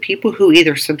understood that people who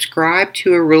either subscribe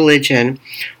to a religion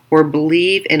or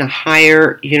believe in a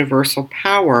higher universal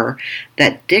power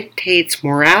that dictates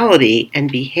morality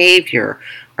and behavior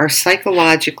are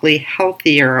psychologically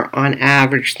healthier on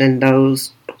average than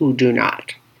those who do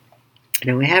not.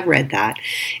 Now, I have read that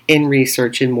in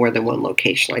research in more than one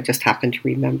location. I just happen to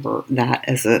remember that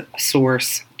as a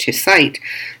source to cite.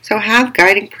 So have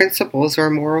guiding principles or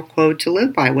a moral code to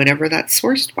live by, whatever that's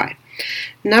sourced by.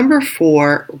 Number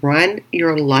four, run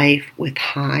your life with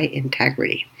high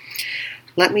integrity.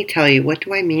 Let me tell you, what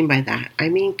do I mean by that? I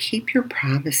mean, keep your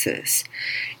promises.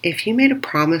 If you made a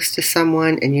promise to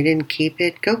someone and you didn't keep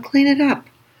it, go clean it up.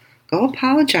 Go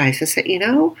apologize and say,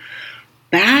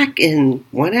 back in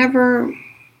whenever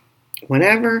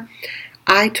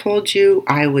I told you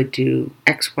I would do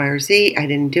X, Y, or Z, I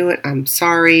didn't do it, I'm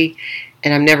sorry,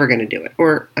 and I'm never going to do it.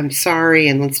 Or I'm sorry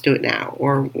and let's do it now.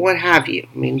 Or what have you.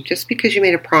 I mean, just because you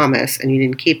made a promise and you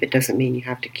didn't keep it doesn't mean you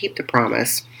have to keep the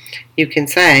promise. You can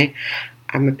say,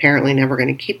 I'm apparently never going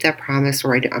to keep that promise,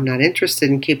 or I'm not interested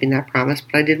in keeping that promise,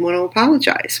 but I did want to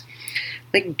apologize.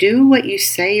 Do what you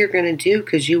say you're going to do,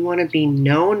 because you want to be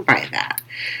known by that.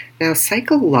 Now,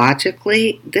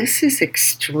 psychologically, this is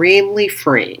extremely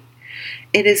freeing.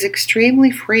 It is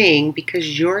extremely freeing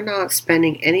because you're not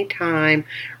spending any time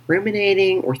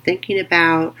ruminating or thinking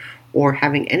about or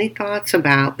having any thoughts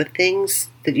about the things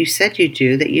that you said you'd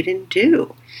do that you didn't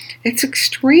do. It's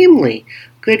extremely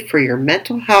good for your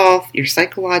mental health, your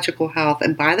psychological health,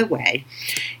 and by the way,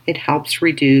 it helps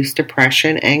reduce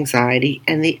depression, anxiety,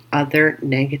 and the other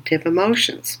negative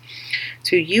emotions.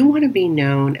 So you want to be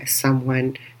known as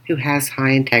someone who has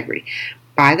high integrity.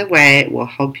 By the way, it will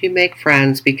help you make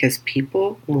friends, because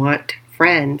people want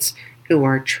friends who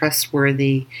are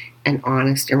trustworthy and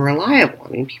honest and reliable. I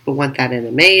mean, people want that in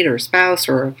a mate or a spouse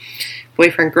or a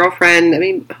boyfriend, girlfriend. I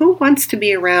mean, who wants to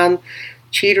be around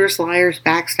cheaters, liars,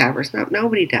 backstabbers? No,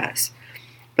 nobody does.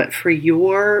 But for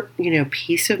your,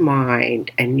 peace of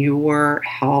mind and your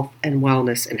health and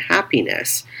wellness and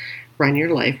happiness, run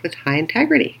your life with high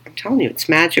integrity. I'm telling you, it's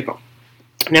magical.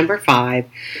 Number 5,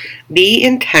 be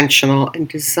intentional and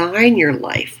design your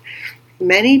life.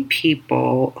 Many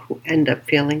people who end up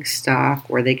feeling stuck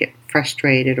or they get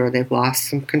frustrated or they've lost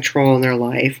some control in their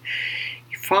life,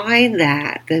 you find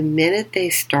that the minute they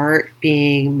start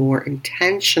being more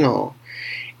intentional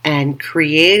and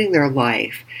creating their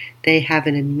life, they have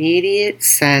an immediate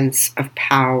sense of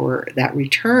power that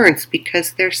returns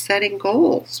because they're setting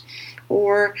goals,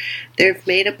 or they've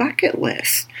made a bucket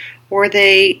list, or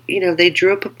they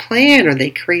drew up a plan, or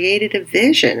they created a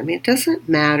vision. I mean, it doesn't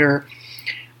matter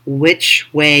which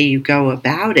way you go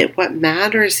about it. What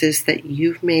matters is that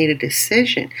you've made a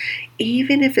decision,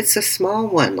 even if it's a small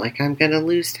one, like I'm going to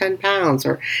lose 10 pounds,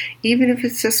 or even if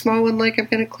it's a small one, like I'm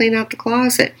going to clean out the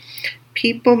closet.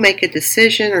 People make a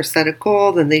decision or set a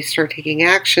goal, then they start taking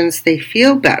actions, they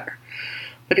feel better.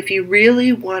 But if you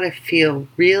really want to feel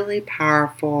really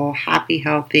powerful, happy,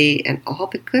 healthy, and all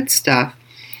the good stuff,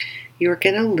 you're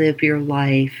going to live your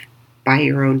life by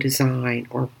your own design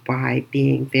or by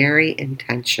being very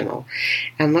intentional.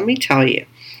 And let me tell you,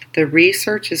 the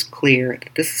research is clear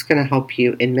that this is going to help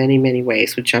you in many, many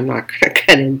ways, which I'm not going to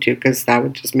get into because that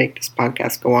would just make this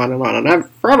podcast go on and on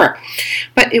forever.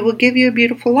 But it will give you a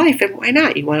beautiful life, and why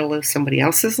not? You want to live somebody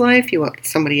else's life? You want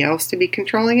somebody else to be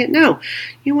controlling it? No.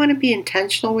 You want to be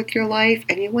intentional with your life,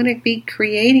 and you want to be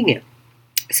creating it.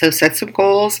 So set some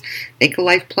goals, make a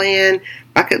life plan,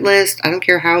 bucket list. I don't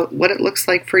care what it looks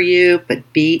like for you,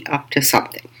 but be up to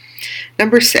something.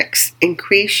 Number 6,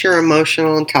 increase your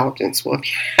emotional intelligence. Well,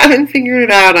 if you haven't figured it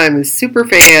out, I'm a super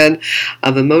fan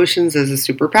of emotions as a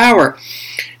superpower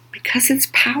because it's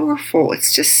powerful.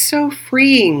 It's just so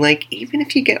freeing. Like, even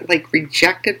if you get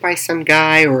rejected by some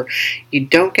guy, or you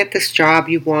don't get this job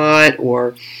you want,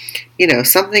 or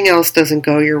something else doesn't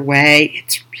go your way,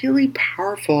 it's really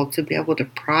powerful to be able to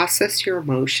process your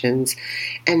emotions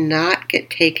and not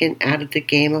get taken out of the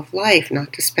game of life,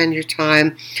 not to spend your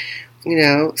time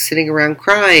sitting around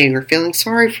crying or feeling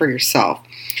sorry for yourself.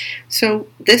 So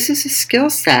this is a skill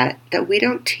set that we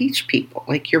don't teach people.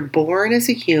 Like, you're born as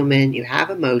a human, you have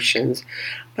emotions,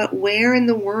 but where in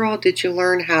the world did you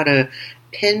learn how to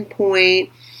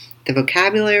pinpoint the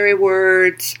vocabulary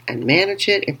words and manage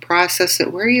it and process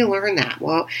it? Where do you learn that?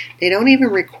 Well, they don't even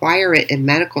require it in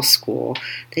medical school.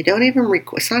 They don't even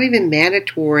it's not even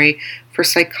mandatory for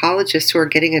psychologists who are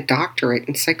getting a doctorate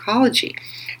in psychology.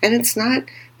 And it's not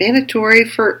mandatory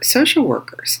for social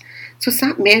workers. So it's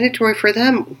not mandatory for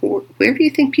them. Where do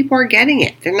you think people are getting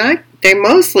it? They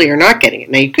mostly are not getting it.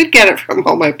 Now, you could get it from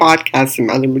all my podcasts and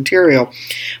other material,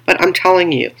 but I'm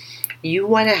telling you, you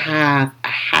want to have a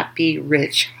happy,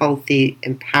 rich, healthy,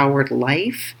 empowered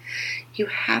life, you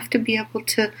have to be able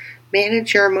to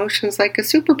manage your emotions like a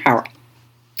superpower.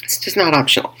 It's just not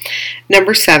optional.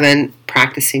 Number 7,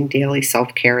 practicing daily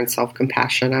self-care and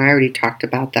self-compassion. I already talked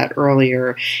about that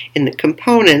earlier in the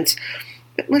components.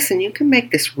 But listen, you can make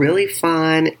this really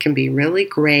fun. It can be really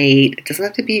great. It doesn't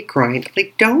have to be a grind.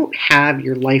 Don't have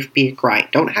your life be a grind.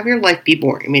 Don't have your life be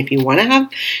boring. I mean, if you want to have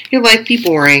your life be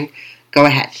boring, go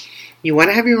ahead. You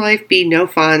want to have your life be no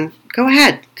fun, go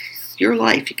ahead. It's your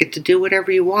life. You get to do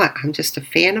whatever you want. I'm just a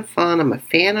fan of fun. I'm a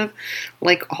fan of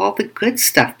all the good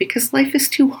stuff because life is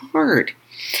too hard.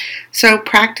 So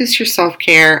practice your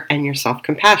self-care and your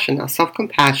self-compassion. Now,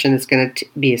 self-compassion is going to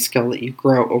be a skill that you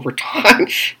grow over time.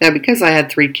 Now, because I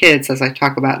had 3 kids, as I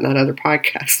talk about in that other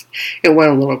podcast, it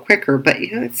went a little quicker, but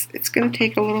it's going to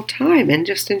take a little time, and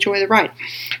just enjoy the ride.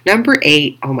 Number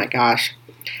 8, oh my gosh,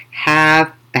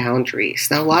 have boundaries.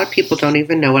 Now, a lot of people don't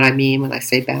even know what I mean when I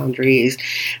say boundaries.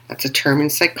 That's a term in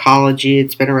psychology.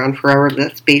 It's been around forever.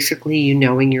 That's basically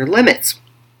knowing your limits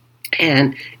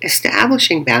and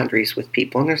establishing boundaries with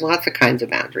people. And there's lots of kinds of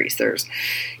boundaries. There's,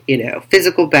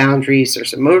 physical boundaries.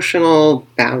 There's emotional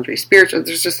boundaries, spiritual.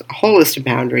 There's just a whole list of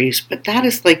boundaries. But that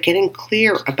is getting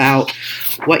clear about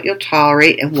what you'll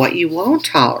tolerate and what you won't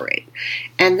tolerate.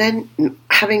 And then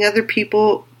having other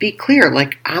people be clear.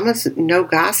 I'm a no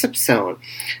gossip zone.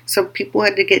 So people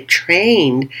had to get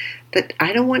trained that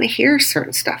I don't want to hear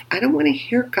certain stuff. I don't want to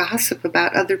hear gossip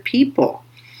about other people.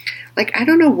 I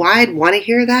don't know why I'd want to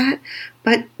hear that,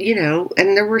 but,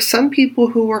 and there were some people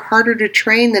who were harder to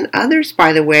train than others,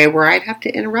 by the way, where I'd have to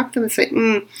interrupt them and say,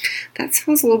 that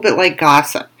sounds a little bit like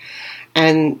gossip.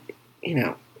 And,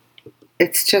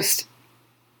 it's just,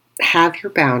 have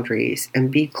your boundaries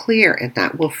and be clear, and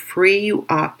that will free you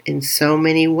up in so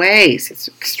many ways. It's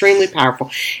extremely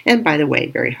powerful, and by the way,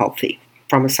 very healthy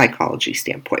from a psychology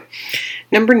standpoint.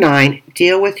 Number 9,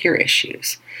 deal with your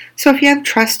issues. So if you have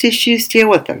trust issues, deal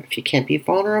with them. If you can't be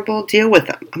vulnerable, deal with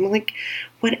them. I'm like,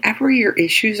 whatever your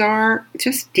issues are,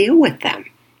 just deal with them.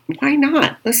 Why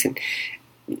not? Listen,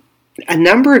 a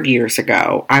number of years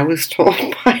ago, I was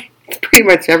told by pretty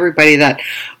much everybody that,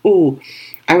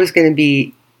 I was going to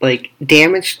be like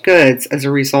damaged goods as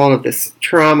a result of this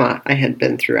trauma I had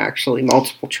been through, actually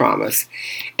multiple traumas.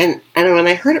 And when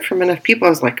I heard it from enough people, I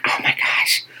was like, oh my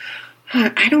gosh,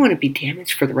 I don't want to be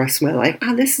damaged for the rest of my life.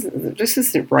 This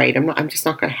isn't right. I'm just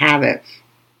not going to have it.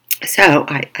 So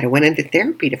I went into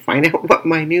therapy to find out what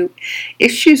my new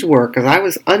issues were, because I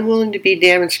was unwilling to be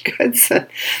damaged goods. The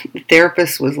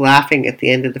therapist was laughing at the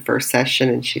end of the first session,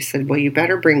 and she said, well, you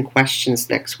better bring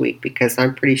questions next week, because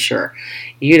I'm pretty sure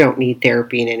you don't need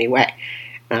therapy in any way.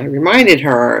 And I reminded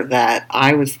her that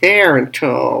I was there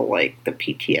until like the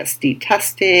PTSD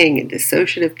testing and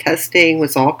dissociative testing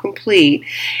was all complete,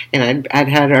 and I'd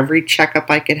had every checkup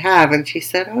I could have. And she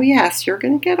said, oh yes, you're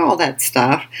going to get all that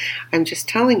stuff. I'm just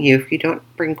telling you, if you don't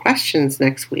bring questions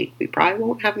next week, we probably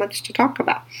won't have much to talk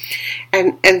about.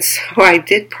 And so I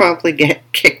did promptly get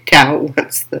kicked out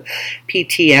once the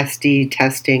PTSD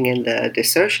testing and the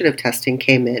dissociative testing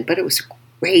came in, but it was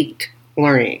great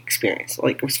learning experience.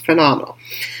 Like, it was phenomenal,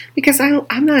 because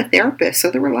I'm not a therapist, so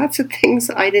there were lots of things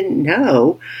that I didn't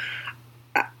know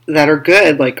that are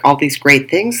good, like all these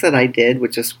great things that I did,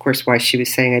 which is of course why she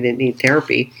was saying I didn't need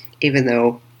therapy, even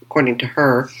though according to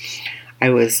her I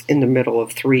was in the middle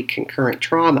of 3 concurrent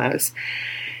traumas.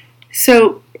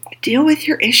 So deal with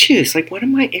your issues. Like, one of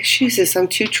my issues is I'm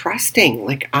too trusting.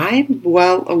 Like, I'm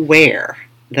well aware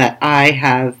that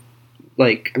I'm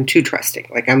too trusting.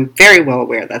 Like, I'm very well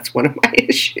aware that's one of my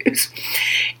issues.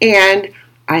 And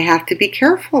I have to be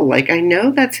careful. Like, I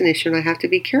know that's an issue and I have to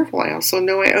be careful. I also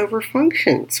know I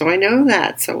overfunction. So I know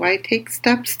that. So I take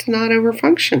steps to not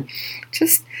overfunction.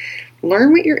 Just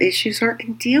learn what your issues are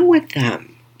and deal with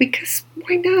them. Because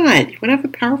why not? You want to have a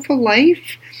powerful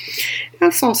life?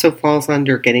 This also falls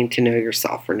under getting to know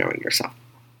yourself or knowing yourself.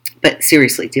 But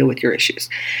seriously, deal with your issues.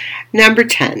 Number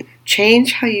 10,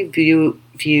 change how you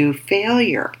view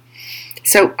failure.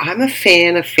 So I'm a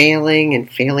fan of failing and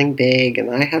failing big,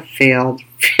 and I have failed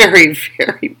very,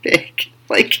 very big.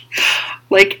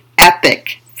 Like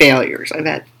epic failures. I've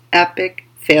had epic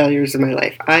failures in my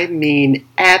life. I mean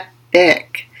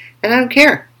epic. And I don't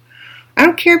care. I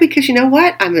don't care, because you know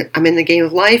what? I'm in the game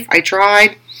of life. I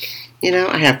tried.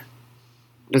 I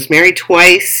was married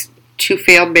twice. 2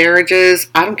 failed marriages.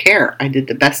 I don't care. I did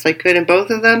the best I could in both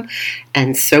of them,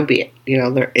 and so be it.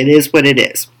 It is what it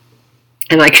is.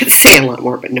 And I could say a lot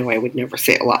more, but no, I would never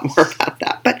say a lot more about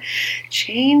that. But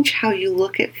change how you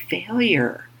look at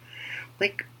failure.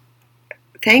 Like,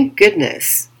 thank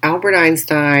goodness Albert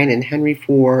Einstein and Henry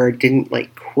Ford didn't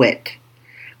quit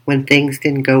when things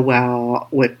didn't go well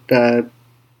with the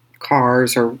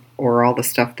cars or all the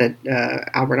stuff that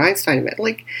Albert Einstein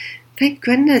invented. Thank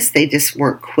goodness they just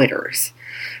weren't quitters.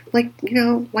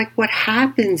 What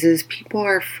happens is people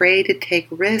are afraid to take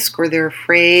risk, or they're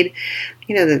afraid,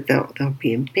 that they'll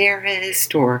be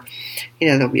embarrassed, or,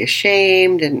 they'll be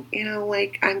ashamed. And,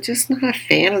 I'm just not a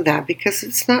fan of that, because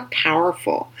it's not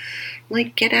powerful.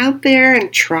 Get out there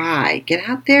and try. Get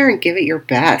out there and give it your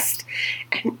best.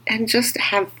 And just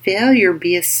have failure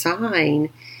be a sign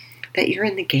that you're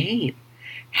in the game.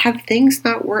 Have things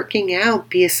not working out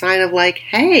be a sign of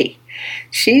hey,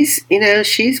 she's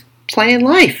playing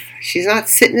life. She's not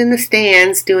sitting in the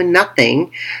stands doing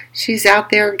nothing. She's out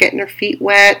there getting her feet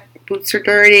wet, boots are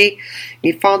dirty.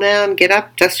 You fall down, get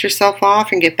up, dust yourself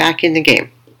off, and get back in the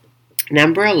game.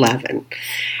 Number 11,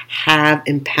 have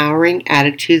empowering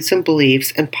attitudes and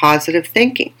beliefs and positive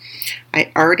thinking.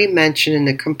 I already mentioned in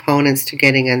the components to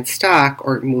getting unstuck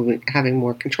or having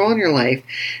more control in your life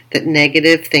that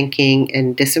negative thinking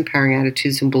and disempowering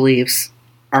attitudes and beliefs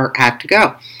have to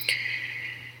go.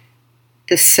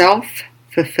 The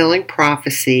self-fulfilling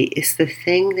prophecy is the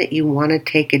thing that you want to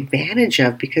take advantage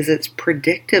of, because it's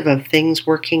predictive of things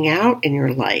working out in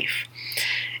your life.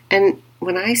 And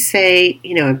when I say,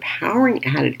 empowering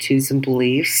attitudes and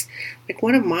beliefs,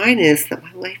 one of mine is that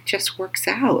my life just works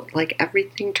out.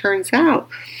 Everything turns out.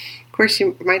 Of course,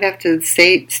 you might have to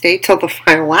stay till the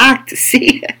final act to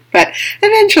see it, but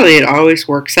eventually it always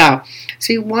works out.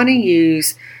 So you want to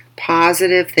use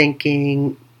positive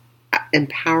thinking,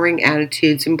 empowering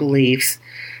attitudes and beliefs,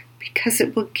 because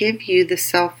it will give you the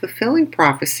self-fulfilling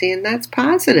prophecy, and that's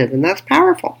positive and that's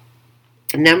powerful.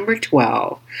 Number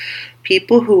 12,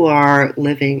 People who are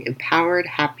living empowered,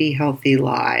 happy, healthy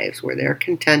lives where they're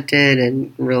contented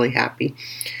and really happy,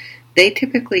 they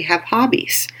typically have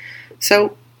hobbies.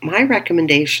 So my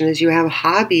recommendation is you have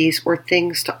hobbies or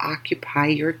things to occupy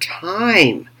your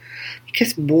time.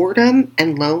 Because boredom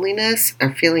and loneliness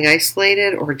or feeling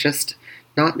isolated or just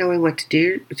not knowing what to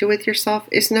do with yourself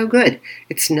is no good.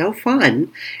 It's no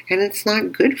fun, and it's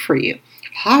not good for you.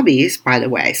 Hobbies, by the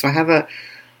way. So I have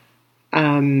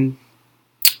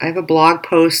a blog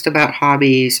post about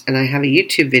hobbies, and I have a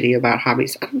YouTube video about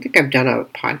hobbies. I don't think I've done a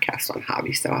podcast on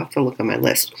hobbies, though. I'll have to look on my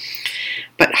list.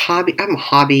 But I'm a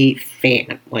hobby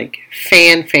fan, like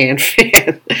fan,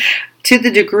 to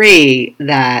the degree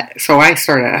that, so I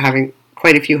started having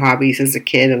quite a few hobbies as a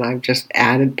kid, and I've just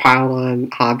piled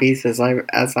on hobbies as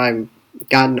I've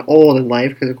gotten old in life,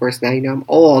 because of course now I'm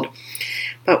old.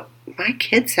 But my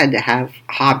kids had to have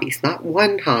hobbies, not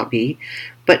one hobby,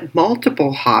 but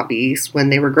multiple hobbies when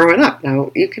they were growing up.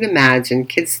 Now you can imagine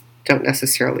kids don't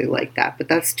necessarily like that, but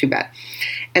that's too bad.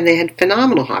 And they had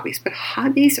phenomenal hobbies. But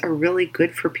hobbies are really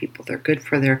good for people. They're good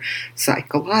for their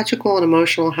psychological and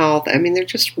emotional health. I mean, they're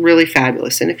just really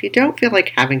fabulous. And if you don't feel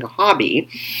like having a hobby,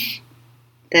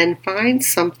 then find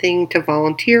something to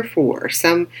volunteer for,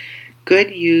 some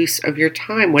good use of your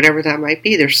time, whatever that might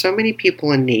be. There's so many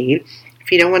people in need.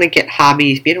 If you don't want to get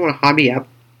hobbies, if you don't want to hobby up,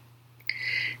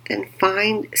 then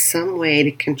find some way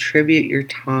to contribute your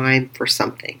time for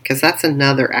something, because that's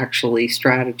another actually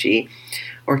strategy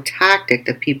or tactic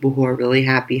that people who are really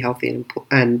happy, healthy,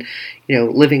 and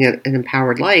living an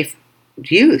empowered life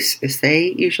use, is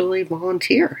they usually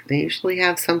volunteer. They usually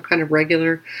have some kind of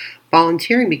regular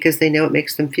volunteering because they know it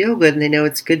makes them feel good and they know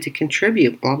it's good to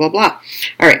contribute, blah, blah, blah.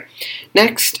 All right.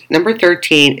 Next, number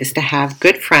 13 is to have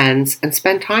good friends and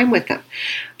spend time with them.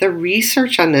 The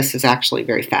research on this is actually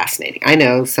very fascinating. I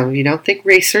know some of you don't think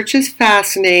research is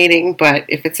fascinating, but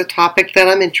if it's a topic that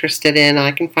I'm interested in,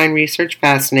 I can find research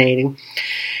fascinating.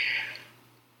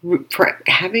 For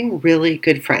having really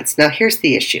good friends. Now, here's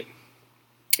the issue.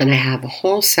 And I have a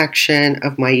whole section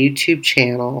of my YouTube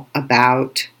channel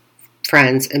about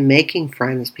friends and making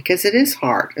friends, because it is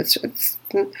hard.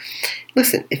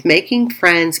 Listen, if making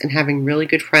friends and having really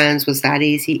good friends was that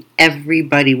easy,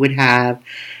 everybody would have,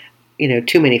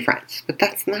 too many friends. But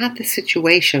that's not the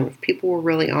situation. If people were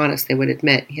really honest, they would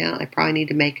admit, yeah, I probably need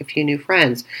to make a few new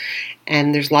friends.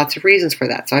 And there's lots of reasons for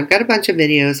that. So I've got a bunch of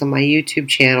videos on my YouTube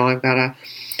channel. I've got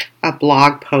a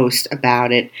blog post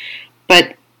about it.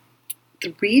 But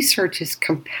the research is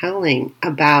compelling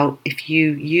about if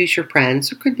you use your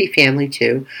friends, it could be family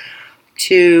too,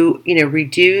 to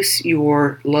reduce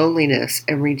your loneliness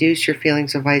and reduce your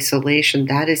feelings of isolation.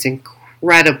 That is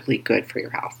incredibly good for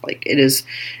your health. Like, it is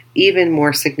even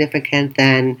more significant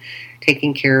than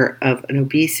taking care of an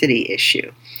obesity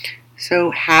issue. So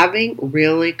having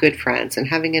really good friends and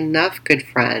having enough good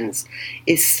friends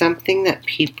is something that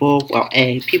people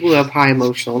who have high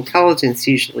emotional intelligence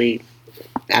usually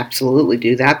absolutely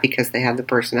do that because they have the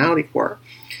personality for it.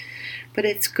 But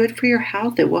it's good for your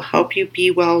health. It will help you be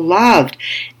well loved.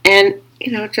 And,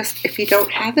 just if you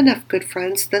don't have enough good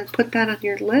friends, then put that on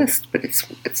your list. But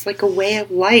it's like a way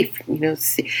of life.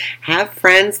 Have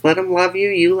friends, let them love you,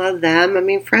 you love them. I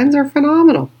mean, friends are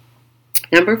phenomenal.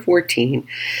 Number 14,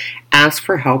 ask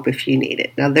for help if you need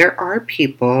it. Now, there are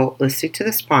people listening to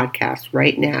this podcast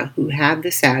right now who have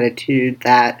this attitude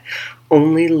that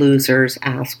only losers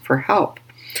ask for help.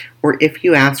 Or if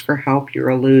you ask for help, you're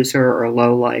a loser or a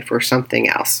lowlife or something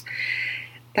else.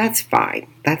 That's fine.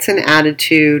 That's an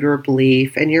attitude or a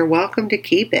belief, and you're welcome to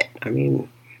keep it. I mean,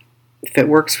 if it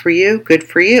works for you, good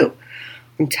for you.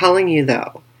 I'm telling you,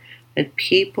 though, that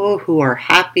people who are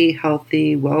happy,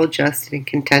 healthy, well-adjusted, and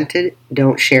contented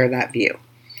don't share that view.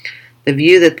 The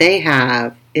view that they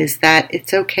have is that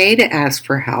it's okay to ask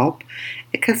for help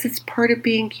because it's part of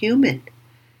being human.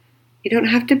 You don't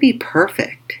have to be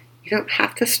perfect. You don't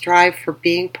have to strive for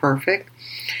being perfect.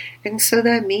 And so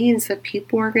that means that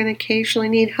people are going to occasionally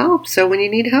need help. So when you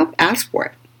need help, ask for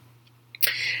it.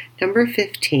 Number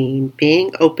 15,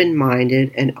 being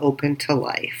open-minded and open to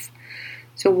life.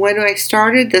 So when I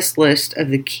started this list of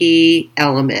the key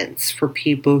elements for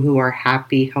people who are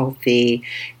happy, healthy,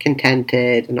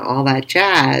 contented, and all that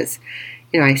jazz,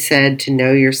 I said to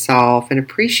know yourself and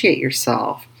appreciate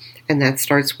yourself. And that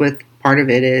starts with, part of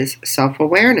it is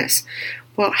self-awareness.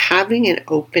 Well, having an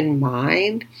open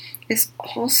mind is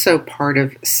also part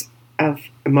of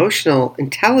emotional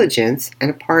intelligence and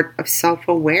a part of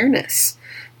self-awareness.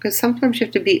 Because sometimes you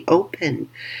have to be open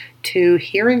to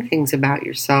hearing things about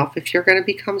yourself if you're going to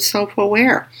become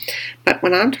self-aware. But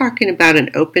when I'm talking about an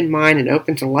open mind and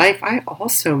open to life, I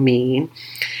also mean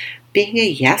being a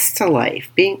yes to life,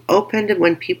 being open to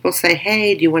when people say,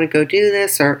 hey, do you want to go do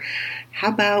this? Or how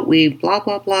about we blah,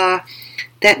 blah, blah.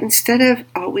 That instead of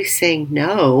always saying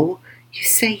no, you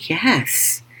say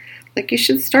yes. Like you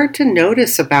should start to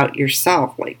notice about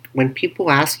yourself. Like when people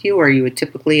ask you, are you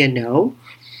typically a no?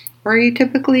 Or are you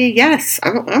typically a yes?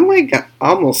 I'm like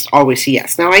almost always a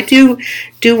yes. Now I do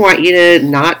want you to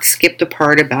not skip the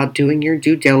part about doing your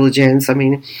due diligence. I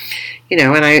mean,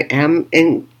 and I am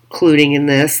including in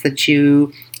this that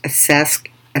you assess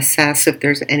if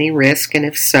there's any risk, and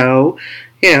if so,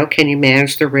 can you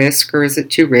manage the risk, or is it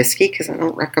too risky? Because I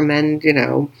don't recommend,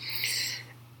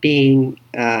 being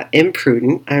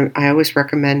imprudent. I always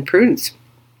recommend prudence.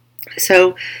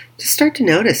 So just start to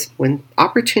notice when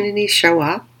opportunities show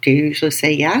up. Do you usually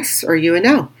say yes, or are you a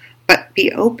no? But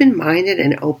be open-minded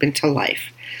and open to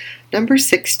life. Number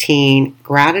 16,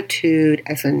 gratitude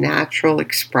as a natural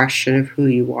expression of who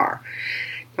you are.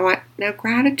 Now,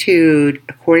 gratitude,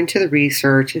 according to the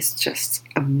research, is just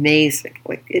amazing.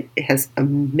 Like it has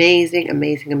amazing,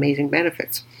 amazing, amazing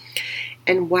benefits.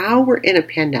 And while we're in a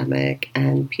pandemic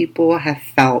and people have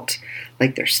felt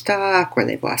like they're stuck or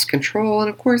they've lost control, and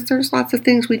of course there's lots of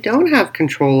things we don't have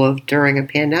control of during a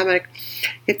pandemic,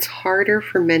 it's harder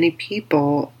for many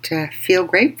people to feel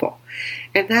grateful.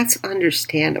 And that's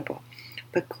understandable.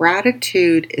 But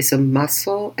gratitude is a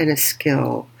muscle and a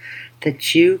skill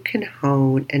that you can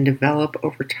hone and develop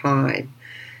over time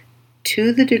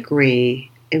to the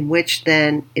degree in which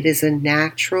then it is a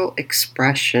natural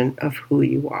expression of who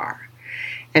you are.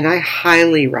 And I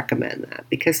highly recommend that,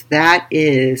 because that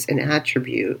is an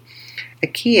attribute, a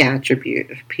key attribute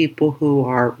of people who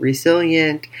are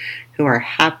resilient, who are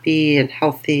happy and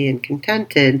healthy and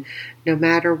contented no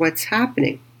matter what's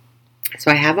happening. So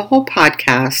I have a whole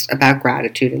podcast about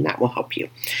gratitude, and that will help you.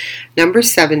 Number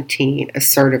 17,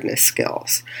 assertiveness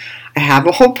skills. I have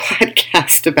a whole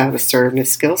podcast about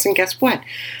assertiveness skills, and guess what?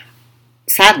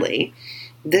 Sadly,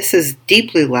 this is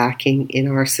deeply lacking in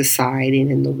our society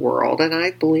and in the world, and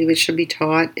I believe it should be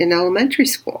taught in elementary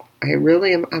school.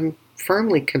 I'm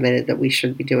firmly committed that we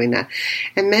should be doing that.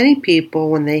 And many people,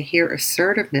 when they hear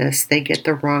assertiveness, they get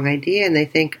the wrong idea and they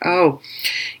think, oh,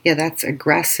 yeah, that's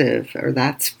aggressive or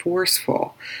that's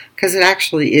forceful, because it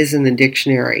actually is in the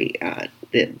dictionary.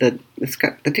 It's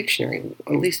got the dictionary,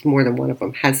 at least more than one of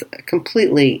them, has a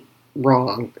completely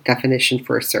wrong definition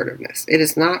for assertiveness.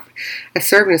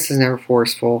 Assertiveness is never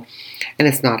forceful, and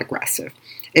it's not aggressive.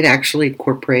 It actually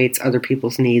incorporates other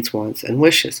people's needs, wants, and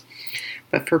wishes.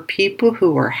 But for people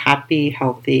who are happy,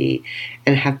 healthy,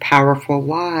 and have powerful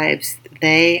lives,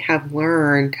 they have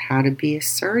learned how to be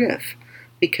assertive,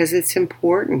 because it's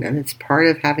important and it's part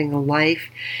of having a life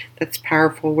that's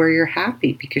powerful where you're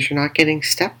happy, because you're not getting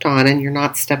stepped on and you're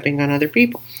not stepping on other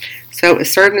people. So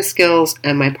assertiveness skills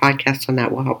and my podcast on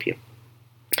that will help you.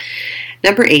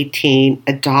 Number 18,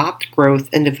 adopt growth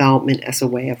and development as a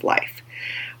way of life.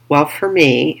 Well, for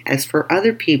me, as for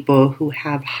other people who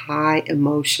have high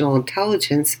emotional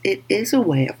intelligence, it is a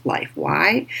way of life.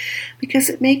 Why? Because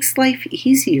it makes life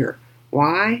easier.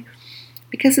 Why?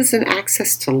 Because it's an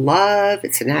access to love,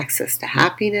 it's an access to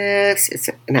happiness, it's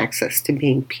an access to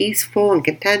being peaceful and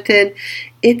contented,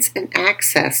 it's an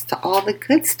access to all the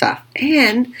good stuff,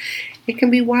 and it can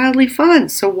be wildly fun.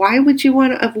 So why would you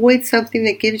want to avoid something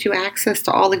that gives you access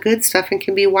to all the good stuff and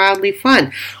can be wildly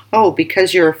fun? Oh,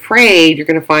 because you're afraid you're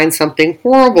going to find something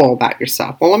horrible about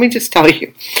yourself. Well, let me just tell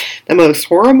you, the most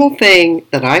horrible thing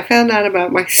that I found out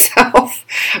about myself,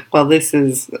 well, this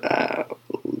is,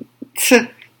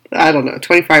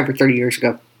 25 or 30 years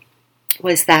ago,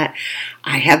 was that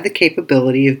I have the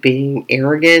capability of being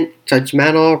arrogant,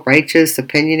 judgmental, righteous,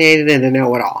 opinionated, and a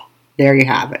know-it-all. There you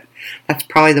have it. That's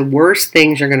probably the worst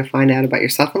things you're going to find out about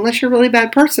yourself, unless you're a really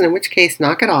bad person, in which case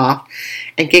knock it off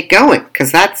and get going,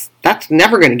 because that's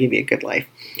never going to give you a good life.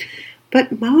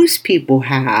 But most people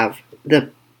have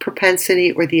the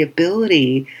propensity or the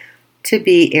ability to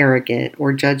be arrogant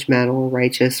or judgmental or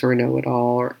righteous or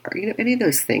know-it-all or any of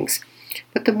those things.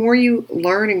 But the more you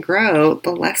learn and grow,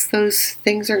 the less those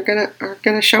things are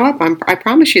gonna show up. I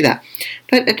promise you that.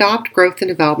 But adopt growth and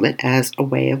development as a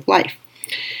way of life.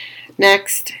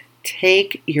 Next,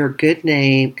 take your good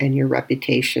name and your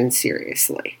reputation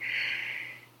seriously.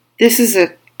 This is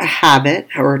a habit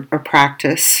or a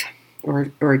practice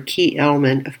or a key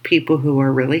element of people who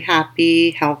are really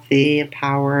happy, healthy,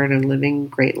 empowered, and living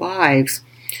great lives,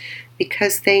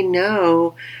 because they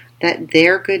know that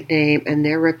their good name and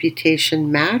their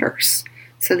reputation matters.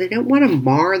 So they don't want to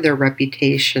mar their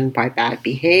reputation by bad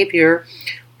behavior,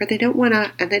 or they don't want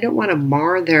to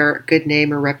mar their good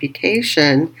name or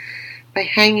reputation by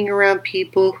hanging around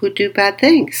people who do bad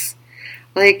things.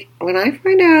 Like, when I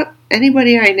find out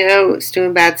anybody I know is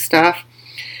doing bad stuff,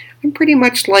 I'm pretty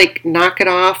much like, knock it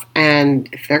off, and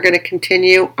if they're going to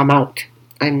continue, I'm out.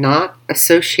 I'm not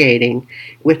associating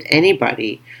with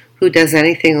anybody who does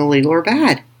anything illegal or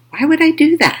bad. Why would I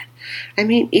do that? I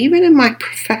mean, even in my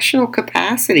professional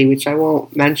capacity, which I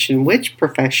won't mention which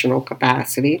professional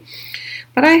capacity,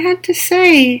 but I had to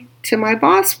say to my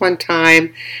boss one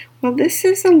time, well, this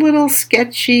is a little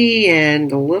sketchy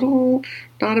and a little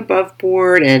not above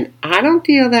board, and I don't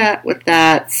deal with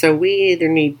that, so we either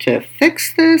need to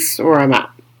fix this or I'm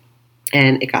out.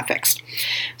 And it got fixed.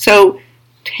 So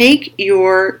take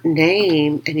your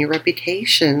name and your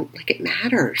reputation like it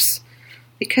matters,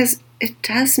 because it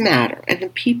does matter. And the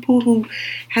people who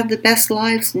have the best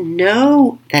lives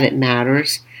know that it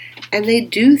matters, and they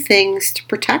do things to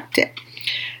protect it.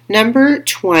 Number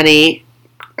 20.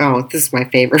 Oh, this is my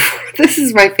favorite. This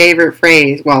is my favorite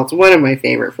phrase. Well, it's one of my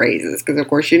favorite phrases because, of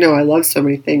course, I love so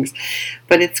many things.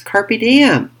 But it's carpe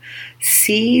diem.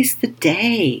 Seize the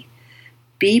day.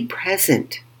 Be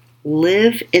present.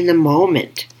 Live in the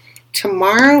moment.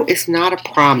 Tomorrow is not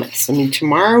a promise. I mean,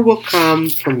 tomorrow will come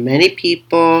for many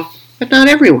people, but not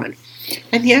everyone.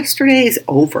 And yesterday is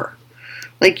over.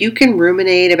 Like, you can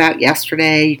ruminate about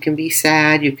yesterday. You can be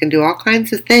sad. You can do all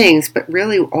kinds of things. But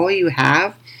really, all you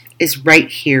have is right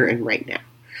here and right now.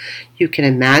 You can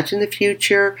imagine the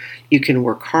future. You can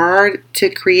work hard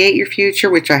to create your future,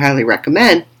 which I highly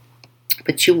recommend.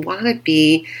 But you want to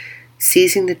be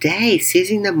seizing the day,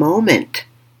 seizing the moment.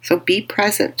 So be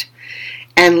present.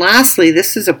 And lastly,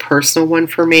 this is a personal one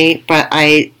for me, but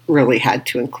I really had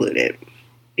to include it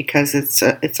because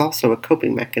it's also a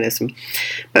coping mechanism.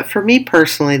 But for me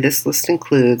personally, this list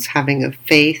includes having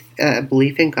a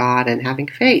belief in God and having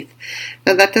faith.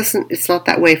 Now it's not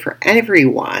that way for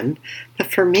everyone, but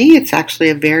for me, it's actually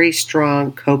a very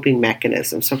strong coping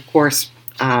mechanism. So of course,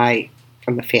 I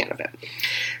am a fan of it.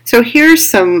 So here's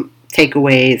some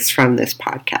takeaways from this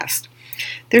podcast.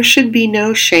 There should be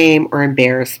no shame or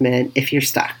embarrassment if you're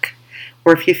stuck,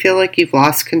 or if you feel like you've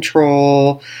lost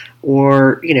control,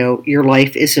 or, your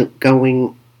life isn't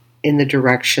going in the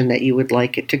direction that you would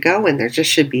like it to go in. There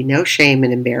just should be no shame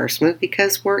and embarrassment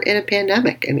because we're in a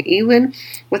pandemic. And even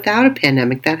without a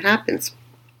pandemic, that happens.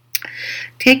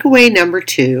 Takeaway number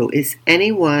 2 is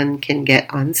anyone can get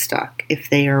unstuck if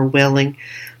they are willing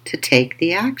to take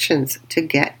the actions to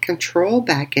get control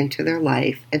back into their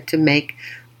life and to make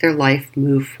their life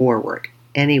move forward.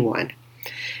 Anyone.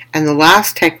 And the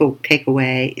last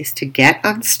takeaway is to get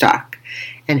unstuck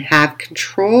and have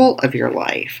control of your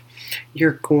life.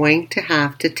 You're going to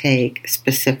have to take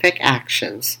specific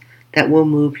actions that will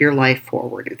move your life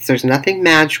forward. There's nothing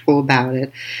magical about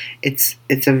it. It's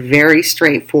a very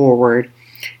straightforward,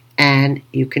 and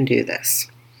you can do this.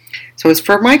 So as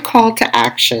for my call to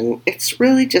action, it's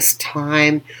really just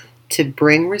time to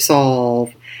bring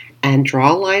resolve and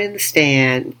draw a line in the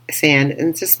sand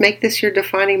and just make this your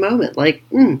defining moment. Like,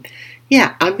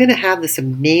 yeah, I'm going to have this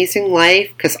amazing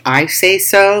life because I say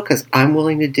so, because I'm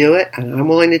willing to do it and I'm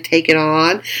willing to take it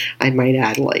on. I might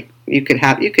add, you could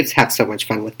have so much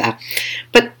fun with that.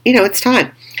 But, it's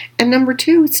time. And number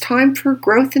 2, it's time for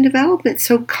growth and development.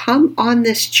 So come on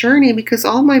this journey because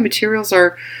all my materials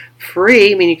are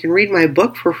free. I mean, you can read my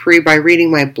book for free by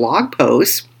reading my blog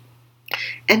posts.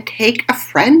 And take a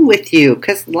friend with you,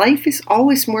 because life is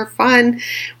always more fun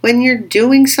when you're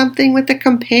doing something with a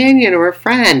companion or a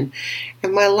friend.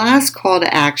 And my last call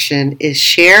to action is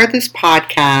share this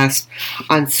podcast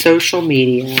on social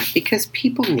media because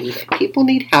people need it. People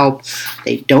need help.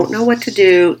 They don't know what to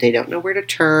do. They don't know where to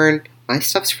turn. My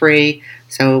stuff's free.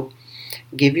 So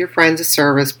give your friends a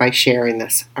service by sharing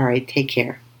this. All right, take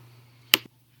care.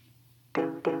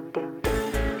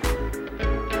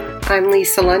 I'm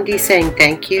Lisa Lundy saying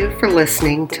thank you for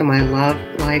listening to my Love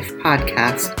Life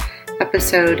podcast,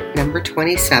 episode number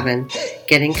 27,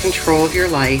 Getting Control of Your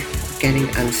Life, Getting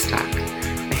Unstuck.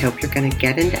 I hope you're going to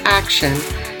get into action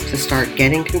to start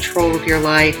getting control of your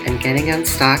life and getting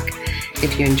unstuck.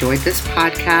 If you enjoyed this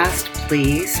podcast,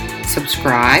 please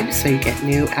subscribe so you get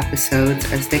new episodes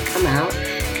as they come out.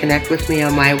 Connect with me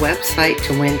on my website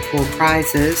to win cool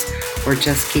prizes or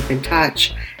just keep in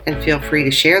touch. And feel free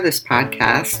to share this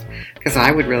podcast because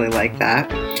I would really like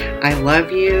that. I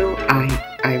love you.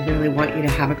 I really want you to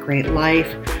have a great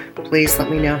life. Please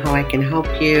let me know how I can help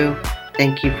you.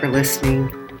 Thank you for listening.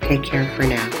 Take care for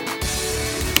now.